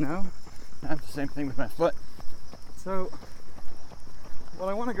 Yeah, you know? I have the same thing with my foot. So, what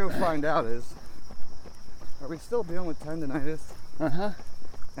I want to go find out is, are we still dealing with tendonitis? Uh-huh.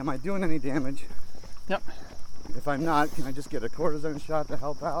 Am I doing any damage? Yep. If I'm not, can I just get a cortisone shot to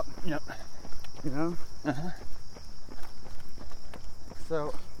help out? Yep. You know? Uh-huh.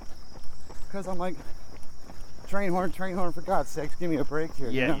 So, because I'm like, train horn, for God's sakes, give me a break here.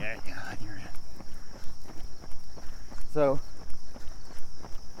 you know? Yeah, I hear you. So,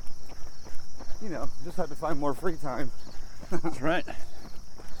 you know, just had to find more free time. That's right.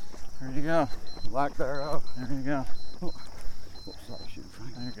 There you go. Lack thereof. There you go. Oh, sorry, shoot,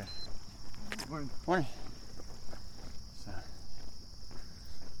 Frank. There you go. Morning. Morning. So,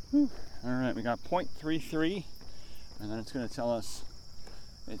 all right, we got 0.33, and then it's going to tell us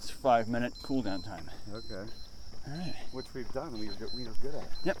it's 5-minute cool down time. Okay. All right. Which we've done. We were good at.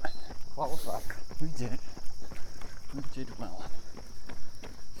 Yep. Qualified. We did. We did well.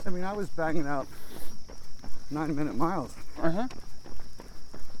 I mean, I was banging out 9-minute miles, Uh-huh.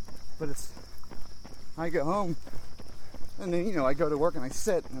 but I go home, and then, you know, I go to work and I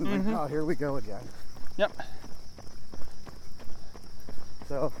sit, and I'm like, oh, here we go again. Yep.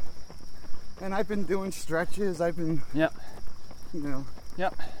 So, and I've been doing stretches. I've been, Yep. you know,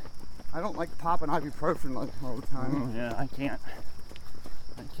 Yep. I don't like popping ibuprofen like all the time. Oh, yeah, I can't.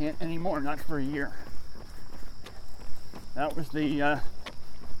 I can't anymore, not for a year. That was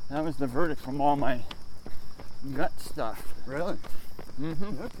the verdict from all my gut stuff. Really?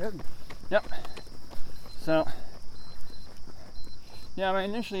 Mm-hmm. No kidding. Yep. So, yeah,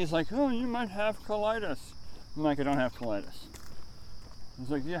 initially it's like, oh, you might have colitis. I'm like, I don't have colitis. He's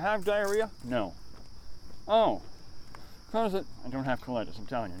like, do you have diarrhea? No. Oh, cause it? I don't have colitis. I'm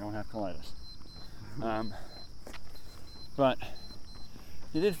telling you, I don't have colitis. But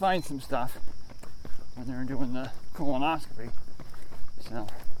you did find some stuff when they were doing the colonoscopy. So,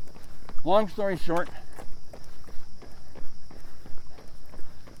 long story short,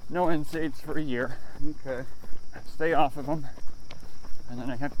 no NSAIDs for a year. Okay. Stay off of them, and then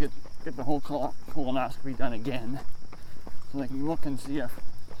I have to get the whole colonoscopy done again, so they can look and see if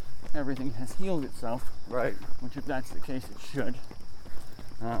everything has healed itself. Right. Which, if that's the case, it should.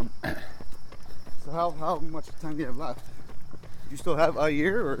 So how much time do you have left? Do you still have a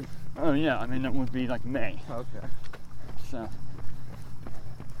year, or? Oh yeah, I mean that would be like May. Okay. So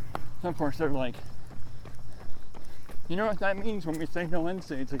of course they're like, you know what that means when we say no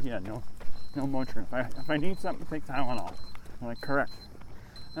NSAIDs? Like, yeah, no Motrin. If I need something, take Tylenol. I'm like, correct.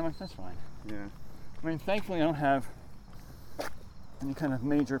 I'm like, that's fine. Yeah. I mean, thankfully I don't have any kind of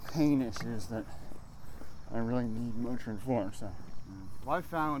major pain issues that I really need Motrin for. So. Well, I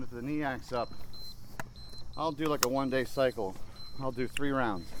found if the knee acts up, I'll do like a 1-day cycle. I'll do 3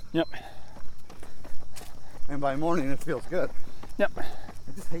 rounds. Yep. And by morning it feels good. Yep.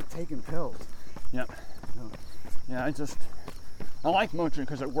 I just hate taking pills. Yep. No. Yeah, I like Motrin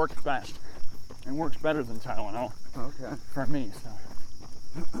because it works best. It works better than Tylenol Okay. for me. So.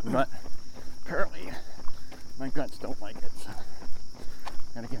 But apparently my guts don't like it, so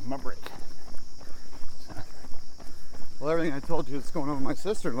gotta give them a break. So. Well, everything I told you that's going on with my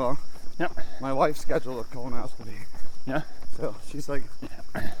sister-in-law, Yep. my wife scheduled a colonoscopy. Yeah. So she's like,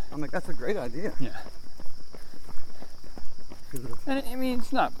 Yeah. I'm like, that's a great idea. Yeah. And I mean,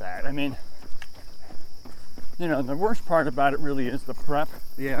 it's not bad. I mean, you know, the worst part about it really is the prep,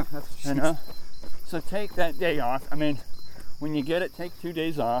 Yeah, that's you know. So take that day off. I mean, when you get it, take 2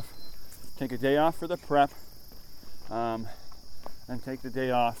 days off. Take a day off for the prep, and take the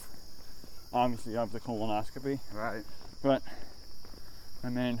day off, obviously, of the colonoscopy. Right. But, I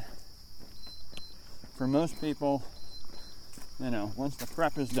mean, for most people, you know, once the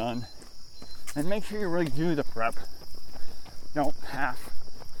prep is done, and make sure you really do the prep. Don't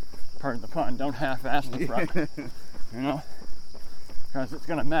pardon the pun, don't half-ass the prep, you know, because it's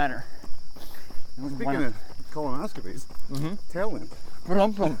going to matter. Speaking of colonoscopies, Tailwind.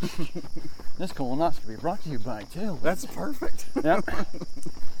 This colonoscopy brought to you by Tailwind. That's perfect. Yep.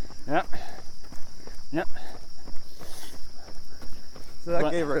 Yep. So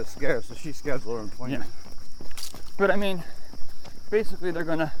that gave her a scare, so she scheduled her appointment. Yeah. But I mean, basically they're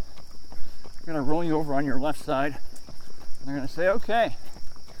gonna roll you over on your left side. And they're gonna say, okay,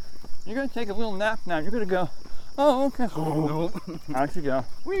 you're gonna take a little nap now. You're gonna go, oh, okay. Out you go.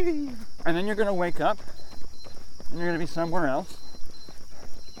 Whee! And then you're gonna wake up, and you're gonna be somewhere else.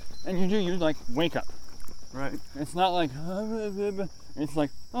 And you like wake up. Right. It's not like, it's like,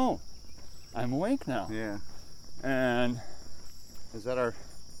 oh, I'm awake now. Yeah. And Is that our...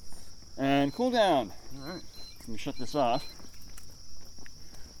 and cool down. All right. Let me shut this off.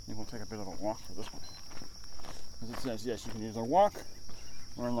 I think we'll take a bit of a walk for this one. As it says, yes, you can either walk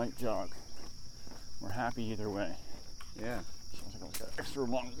or a light jog. We're happy either way. Yeah. So I'll take an extra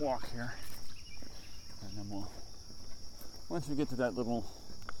long walk here. And then we'll, once we get to that little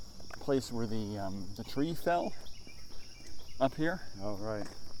place where the tree fell up here, Oh, right.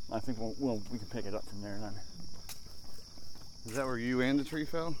 I think we can pick it up from there then. Is that where you and the tree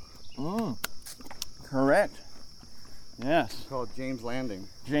fell? Correct. Yes. It's called James Landing.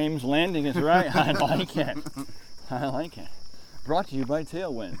 James Landing is right. I like it. I like it. Brought to you by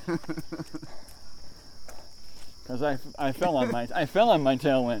Tailwind. Because I fell on my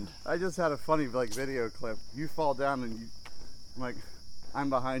tailwind. I just had a funny video clip. You fall down and I'm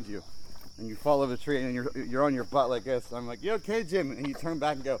behind you, and you fall over the tree and you're on your butt like this. I'm like, you okay, Jim? And you turn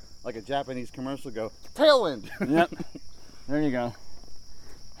back and go like a Japanese commercial. Go Tailwind. Yep. There you go.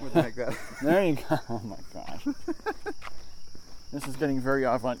 Something like that. There you go. Oh my gosh. This is getting very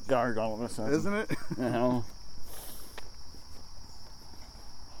avant-garde all of a sudden. Isn't it? You know.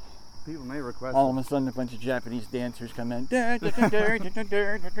 People may request All of a sudden, a bunch of Japanese dancers come in. And the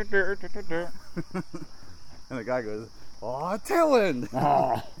guy goes, "Oh, Tailwind!"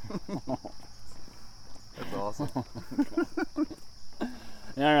 Oh. That's awesome.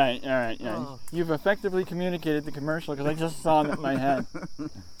 All right. Yeah. Oh. You've effectively communicated the commercial because I just saw it in my head.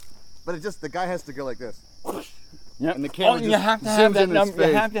 But the guy has to go like this. Yep. And the camera you just have to zooms have that in his number. You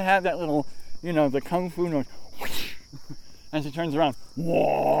face. have to have that little, the kung fu noise. As he turns around,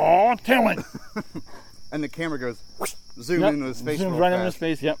 whoa, Tailwind. And the camera goes, zoom into his face. Zooms right into his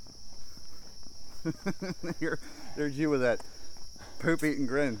face. Yep. There's you with that poop-eating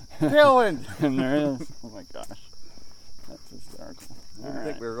grin. Tailwind. And there it is. Oh my gosh, that's hysterical. I didn't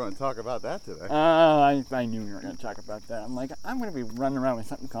think we were going to talk about that today. I knew we were going to talk about that. I'm like, I'm going to be running around with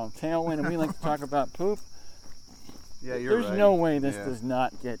something called Tailwind, and we like to talk about poop. Yeah, you're right. There's no way this does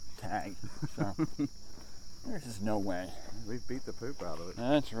not get tagged. So there's just no way. We beat the poop out of it.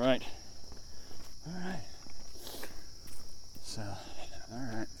 That's right. All right. So, all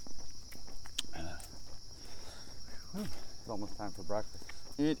right. It's almost time for breakfast.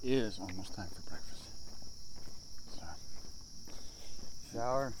 It is almost time for breakfast. So.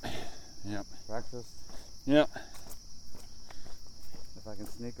 Shower. Yep. Breakfast. Yep. If I can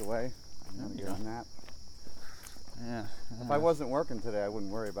sneak away, I'm going to get a nap. Yeah. If I wasn't working today, I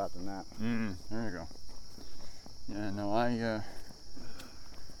wouldn't worry about the nap. There you go. Yeah, no, I'm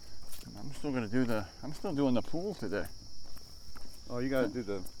still gonna I'm still doing the pool today. Oh, you got to do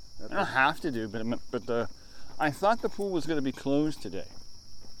the... I don't have to do, but I thought the pool was gonna be closed today.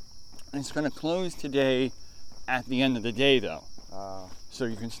 It's gonna close today at the end of the day, though. So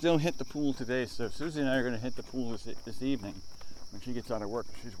you can still hit the pool today. So Susie and I are gonna hit the pool this evening when she gets out of work.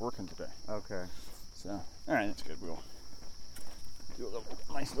 She's working today. Okay. So, all right, that's good. We'll do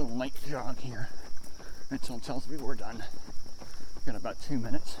a nice little light jog here until it tells me we're done. We've got about 2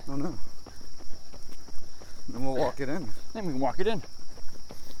 minutes. Oh, no. Then we'll walk it in. Then we can walk it in.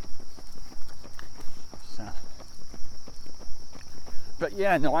 So, but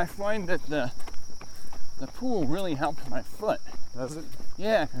yeah, no, I find that the pool really helped my foot. Does it?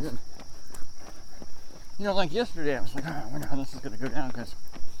 Yeah, 'cause, like yesterday, I was like, I wonder how this is going to go down, because,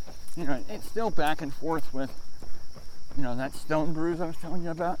 it's still back and forth with, that stone bruise I was telling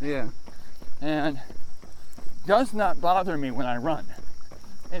you about. Yeah. And does not bother me when I run.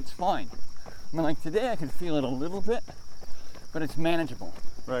 It's fine. I mean, like today I could feel it a little bit, but it's manageable.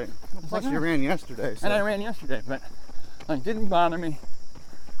 Right. Plus, like, you ran yesterday. So. And I ran yesterday, but like didn't bother me.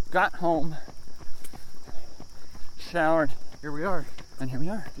 Got home, showered, Here we are. and here we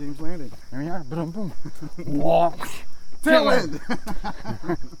are. James Landing. Here we are. Boom, boom. Walk. Tailwind!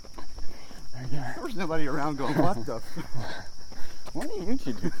 There you are. There was nobody around going, what the? What are you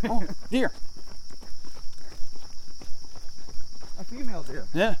two doing? Oh, deer. A female deer.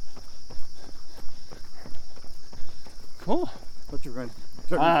 Yeah. Cool. Thought you were going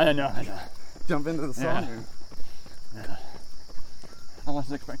to I know. jump into the song. Yeah. I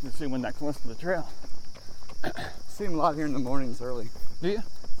wasn't expecting to see one that close to the trail. See them a lot here in the mornings early, Do you?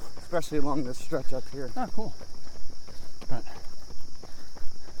 especially along this stretch up here. Oh, cool. But,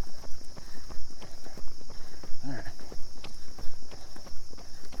 all right.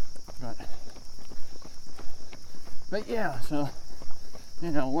 But yeah, so,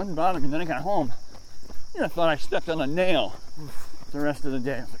 you know, one bothered me. Then I got home. I thought I stepped on a nail the rest of the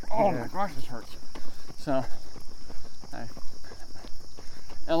day. I was like, oh my gosh, this hurts. So I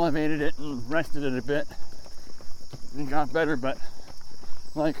elevated it and rested it a bit. It got better, but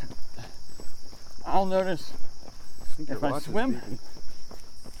like I'll notice if I swim.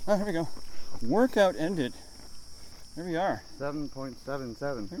 Oh, here we go. Workout ended. Here we are.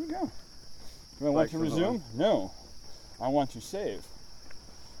 7.77. Here we go. Do I want to resume? No. I want to save.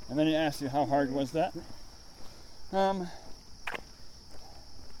 And then it asks you how hard was that? I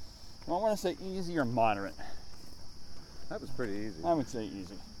want to say easy or moderate. That was pretty easy. I would say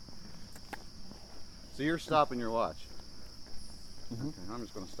easy. So you're stopping your watch. Mm-hmm. Okay, I'm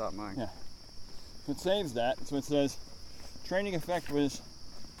just going to stop mine. Yeah. So it saves that. So it says training effect was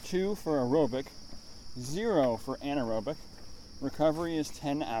 2 for aerobic, 0 for anaerobic. Recovery is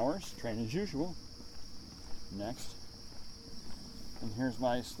 10 hours. Train as usual. Next. And here's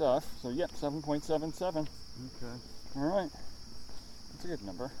my stuff. So yep, 7.77. Okay. All right. That's a good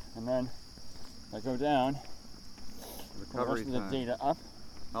number. And then I go down. Recovery the rest of the time. data up.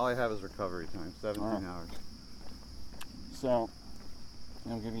 All I have is recovery time, 17 Alright. hours. So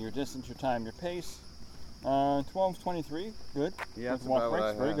it'll give you your distance, your time, your pace. 12:23, good. Yeah, that's With walk about what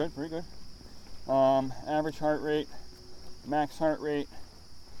breaks, I very have. good, very good. Average heart rate, max heart rate,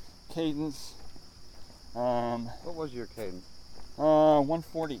 cadence. What was your cadence?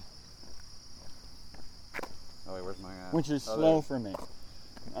 140, Oh wait, where's my app? which is Oh, slow there. for me.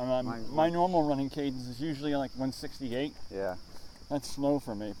 Mine's My normal running cadence is usually like 168. Yeah, That's slow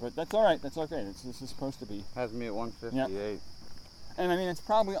for me, but that's all right. That's okay. This is supposed to be. has me at 158. And I mean, it's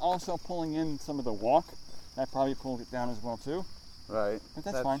probably also pulling in some of the walk. That probably pulled it down as well too. Right. But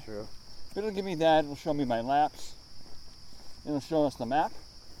that's fine. True. But it'll give me that. It'll show me my laps. It'll show us the map.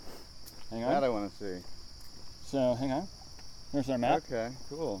 Hang on. That I want to see. So hang on. There's our map. Okay,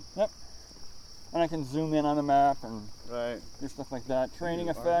 cool. And I can zoom in on the map and Right. do stuff like that. Training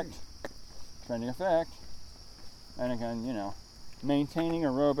You are effect. Training effect. And again, you know, maintaining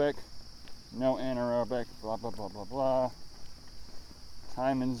aerobic, no anaerobic, blah, blah, blah, blah, blah.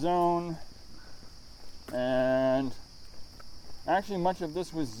 Time and zone. And actually much of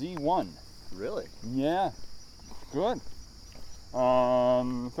this was Z1. Really? Yeah, good.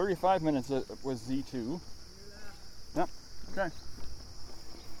 35 minutes was Z2. Yep, okay.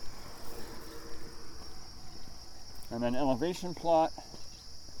 And then elevation plot.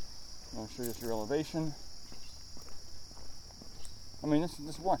 I'll show you your elevation. I mean,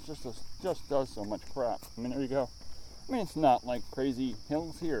 this watch just does so much crap. I mean, there you go. I mean, it's not like crazy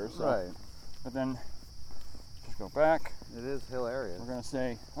hills here, so. Right. But then, just go back. It is hill area. We're going to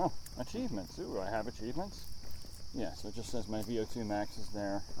say, oh, achievements. Ooh, I have achievements. Yeah, so it just says my VO2 max is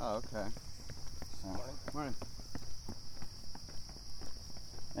there. Oh, okay. So. Morning.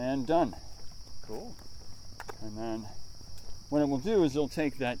 And done. Cool. And then what it will do is it'll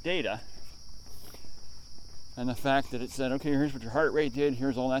take that data and the fact that it said, okay, here's what your heart rate did,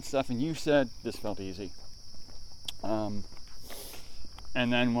 here's all that stuff, and you said this felt easy.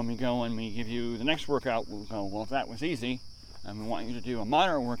 And then when we go and we give you the next workout, we'll go, well, if that was easy, and we want you to do a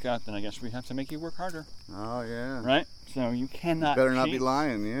moderate workout, then I guess we have to make you work harder, Oh, yeah. right? So you cannot Better not cheat. be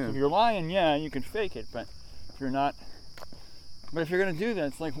lying, yeah. If you're lying, yeah, you can fake it, but if you're not, but if you're gonna do that,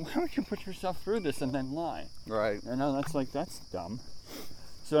 it's like, why would you put yourself through this and then lie? Right. You know, that's dumb.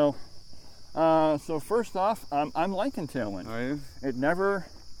 So, so first off, I'm liking Tailwind. Are you? It never,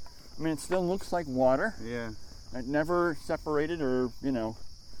 I mean, it still looks like water. Yeah. It never separated or, you know,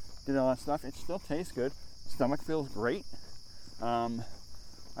 did all that stuff. It still tastes good. Stomach feels great. I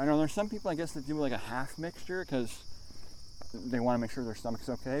know there's some people, I guess, that do like a half mixture because they want to make sure their stomach's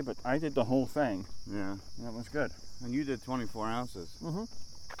okay, but I did the whole thing. Yeah. And it was good. And you did 24 ounces. Mm-hmm.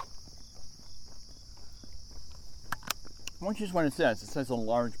 which is what it says. It says a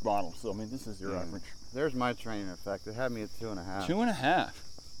large bottle. So, I mean, this is your average. There's my training effect. It had me at 2.5. 2.5.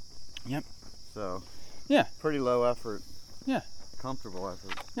 Yep. So, yeah. Pretty low effort. Yeah. Comfortable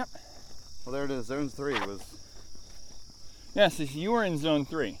effort. Yep. Well, there it is. Zone 3 was... Yeah, so you were in zone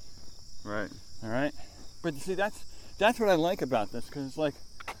 3. Right. All right. But see, that's what I like about this, because it's like,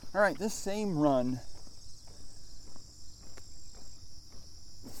 all right, this same run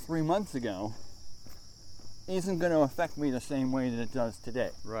 3 months ago isn't going to affect me the same way that it does today.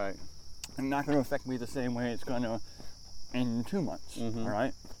 Right. And not going to affect me the same way it's going to in 2 months. Mm-hmm. All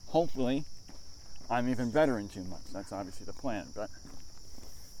right. Hopefully, I'm even better in 2 months. That's obviously the plan.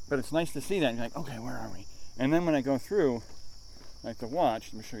 But it's nice to see that. And you're like, okay, where are we? And then when I go through, like the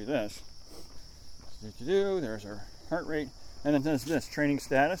watch, let me show you this. There's our heart rate, and it does this training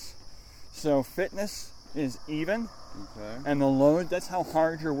status. So fitness is even, Okay. and the load, that's how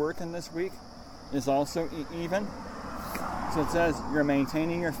hard you're working this week, is also even. So it says you're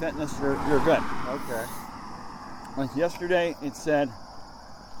maintaining your fitness, you're good. Okay. Like yesterday, it said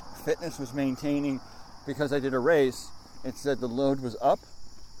fitness was maintaining because I did a race. It said the load was up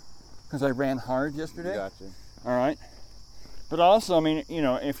because I ran hard yesterday. Gotcha. All right. But also, I mean, you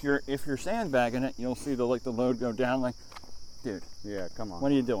know, if you're sandbagging it, you'll see the load go down. Like, dude, Yeah, come on.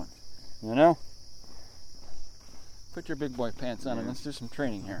 what are you doing? You know? Put your big boy pants on and let's do some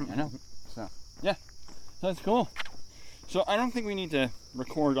training here. You know? So yeah, that's cool. So I don't think we need to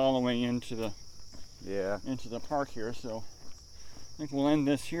record all the way into the park here. So I think we'll end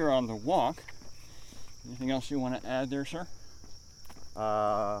this here on the walk. Anything else you want to add there, sir?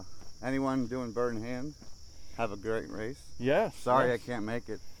 Anyone doing bird in hand? Have a great race. Yes. Sorry yes. I can't make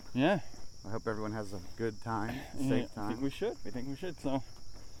it. Yeah. I hope everyone has a good time, Yeah, safe I think time. we should. We think we should. So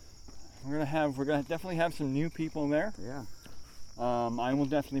we're gonna definitely have some new people there. Yeah. I will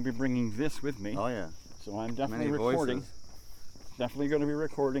definitely be bringing this with me. Oh yeah. So I'm definitely Many recording. voices. Definitely going to be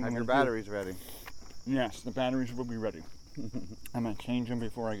recording. Have I'm your gonna do- batteries ready. Yes, the batteries will be ready. I'm going to change them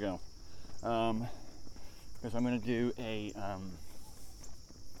before I go. Because I'm going to do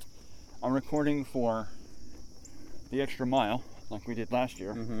I'm recording for the extra mile, like we did last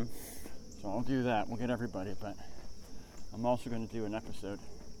year. Mm-hmm. So I'll do that. We'll get everybody. But I'm also going to do an episode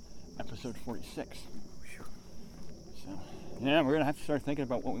 46. So, yeah, we're going to have to start thinking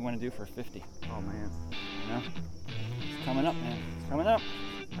about what we want to do for 50. Oh man. You know? It's coming up, man. It's coming up.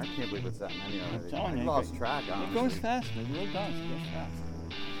 I can't believe it's that many already. telling you, I lost track, honestly. It goes fast. It really does. It goes fast.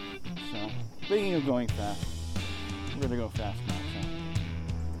 So, speaking of going fast, we're going to go fast now. So,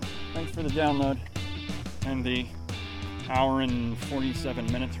 thanks for the download and the hour and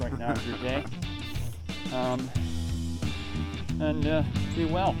 47 minutes right now of your day. And be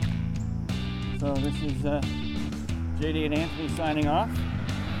well. So this is JD and Anthony signing off.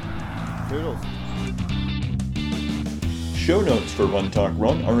 Toodles. Show notes for Run Talk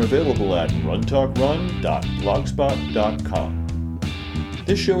Run are available at runtalkrun.blogspot.com.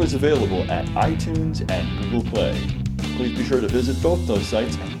 This show is available at iTunes and Google Play. Please be sure to visit both those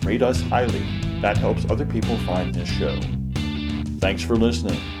sites and rate us highly. That helps other people find this show. Thanks for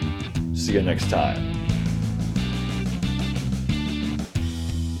listening. See you next time.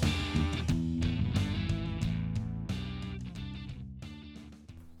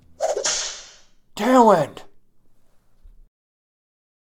 Tailwind!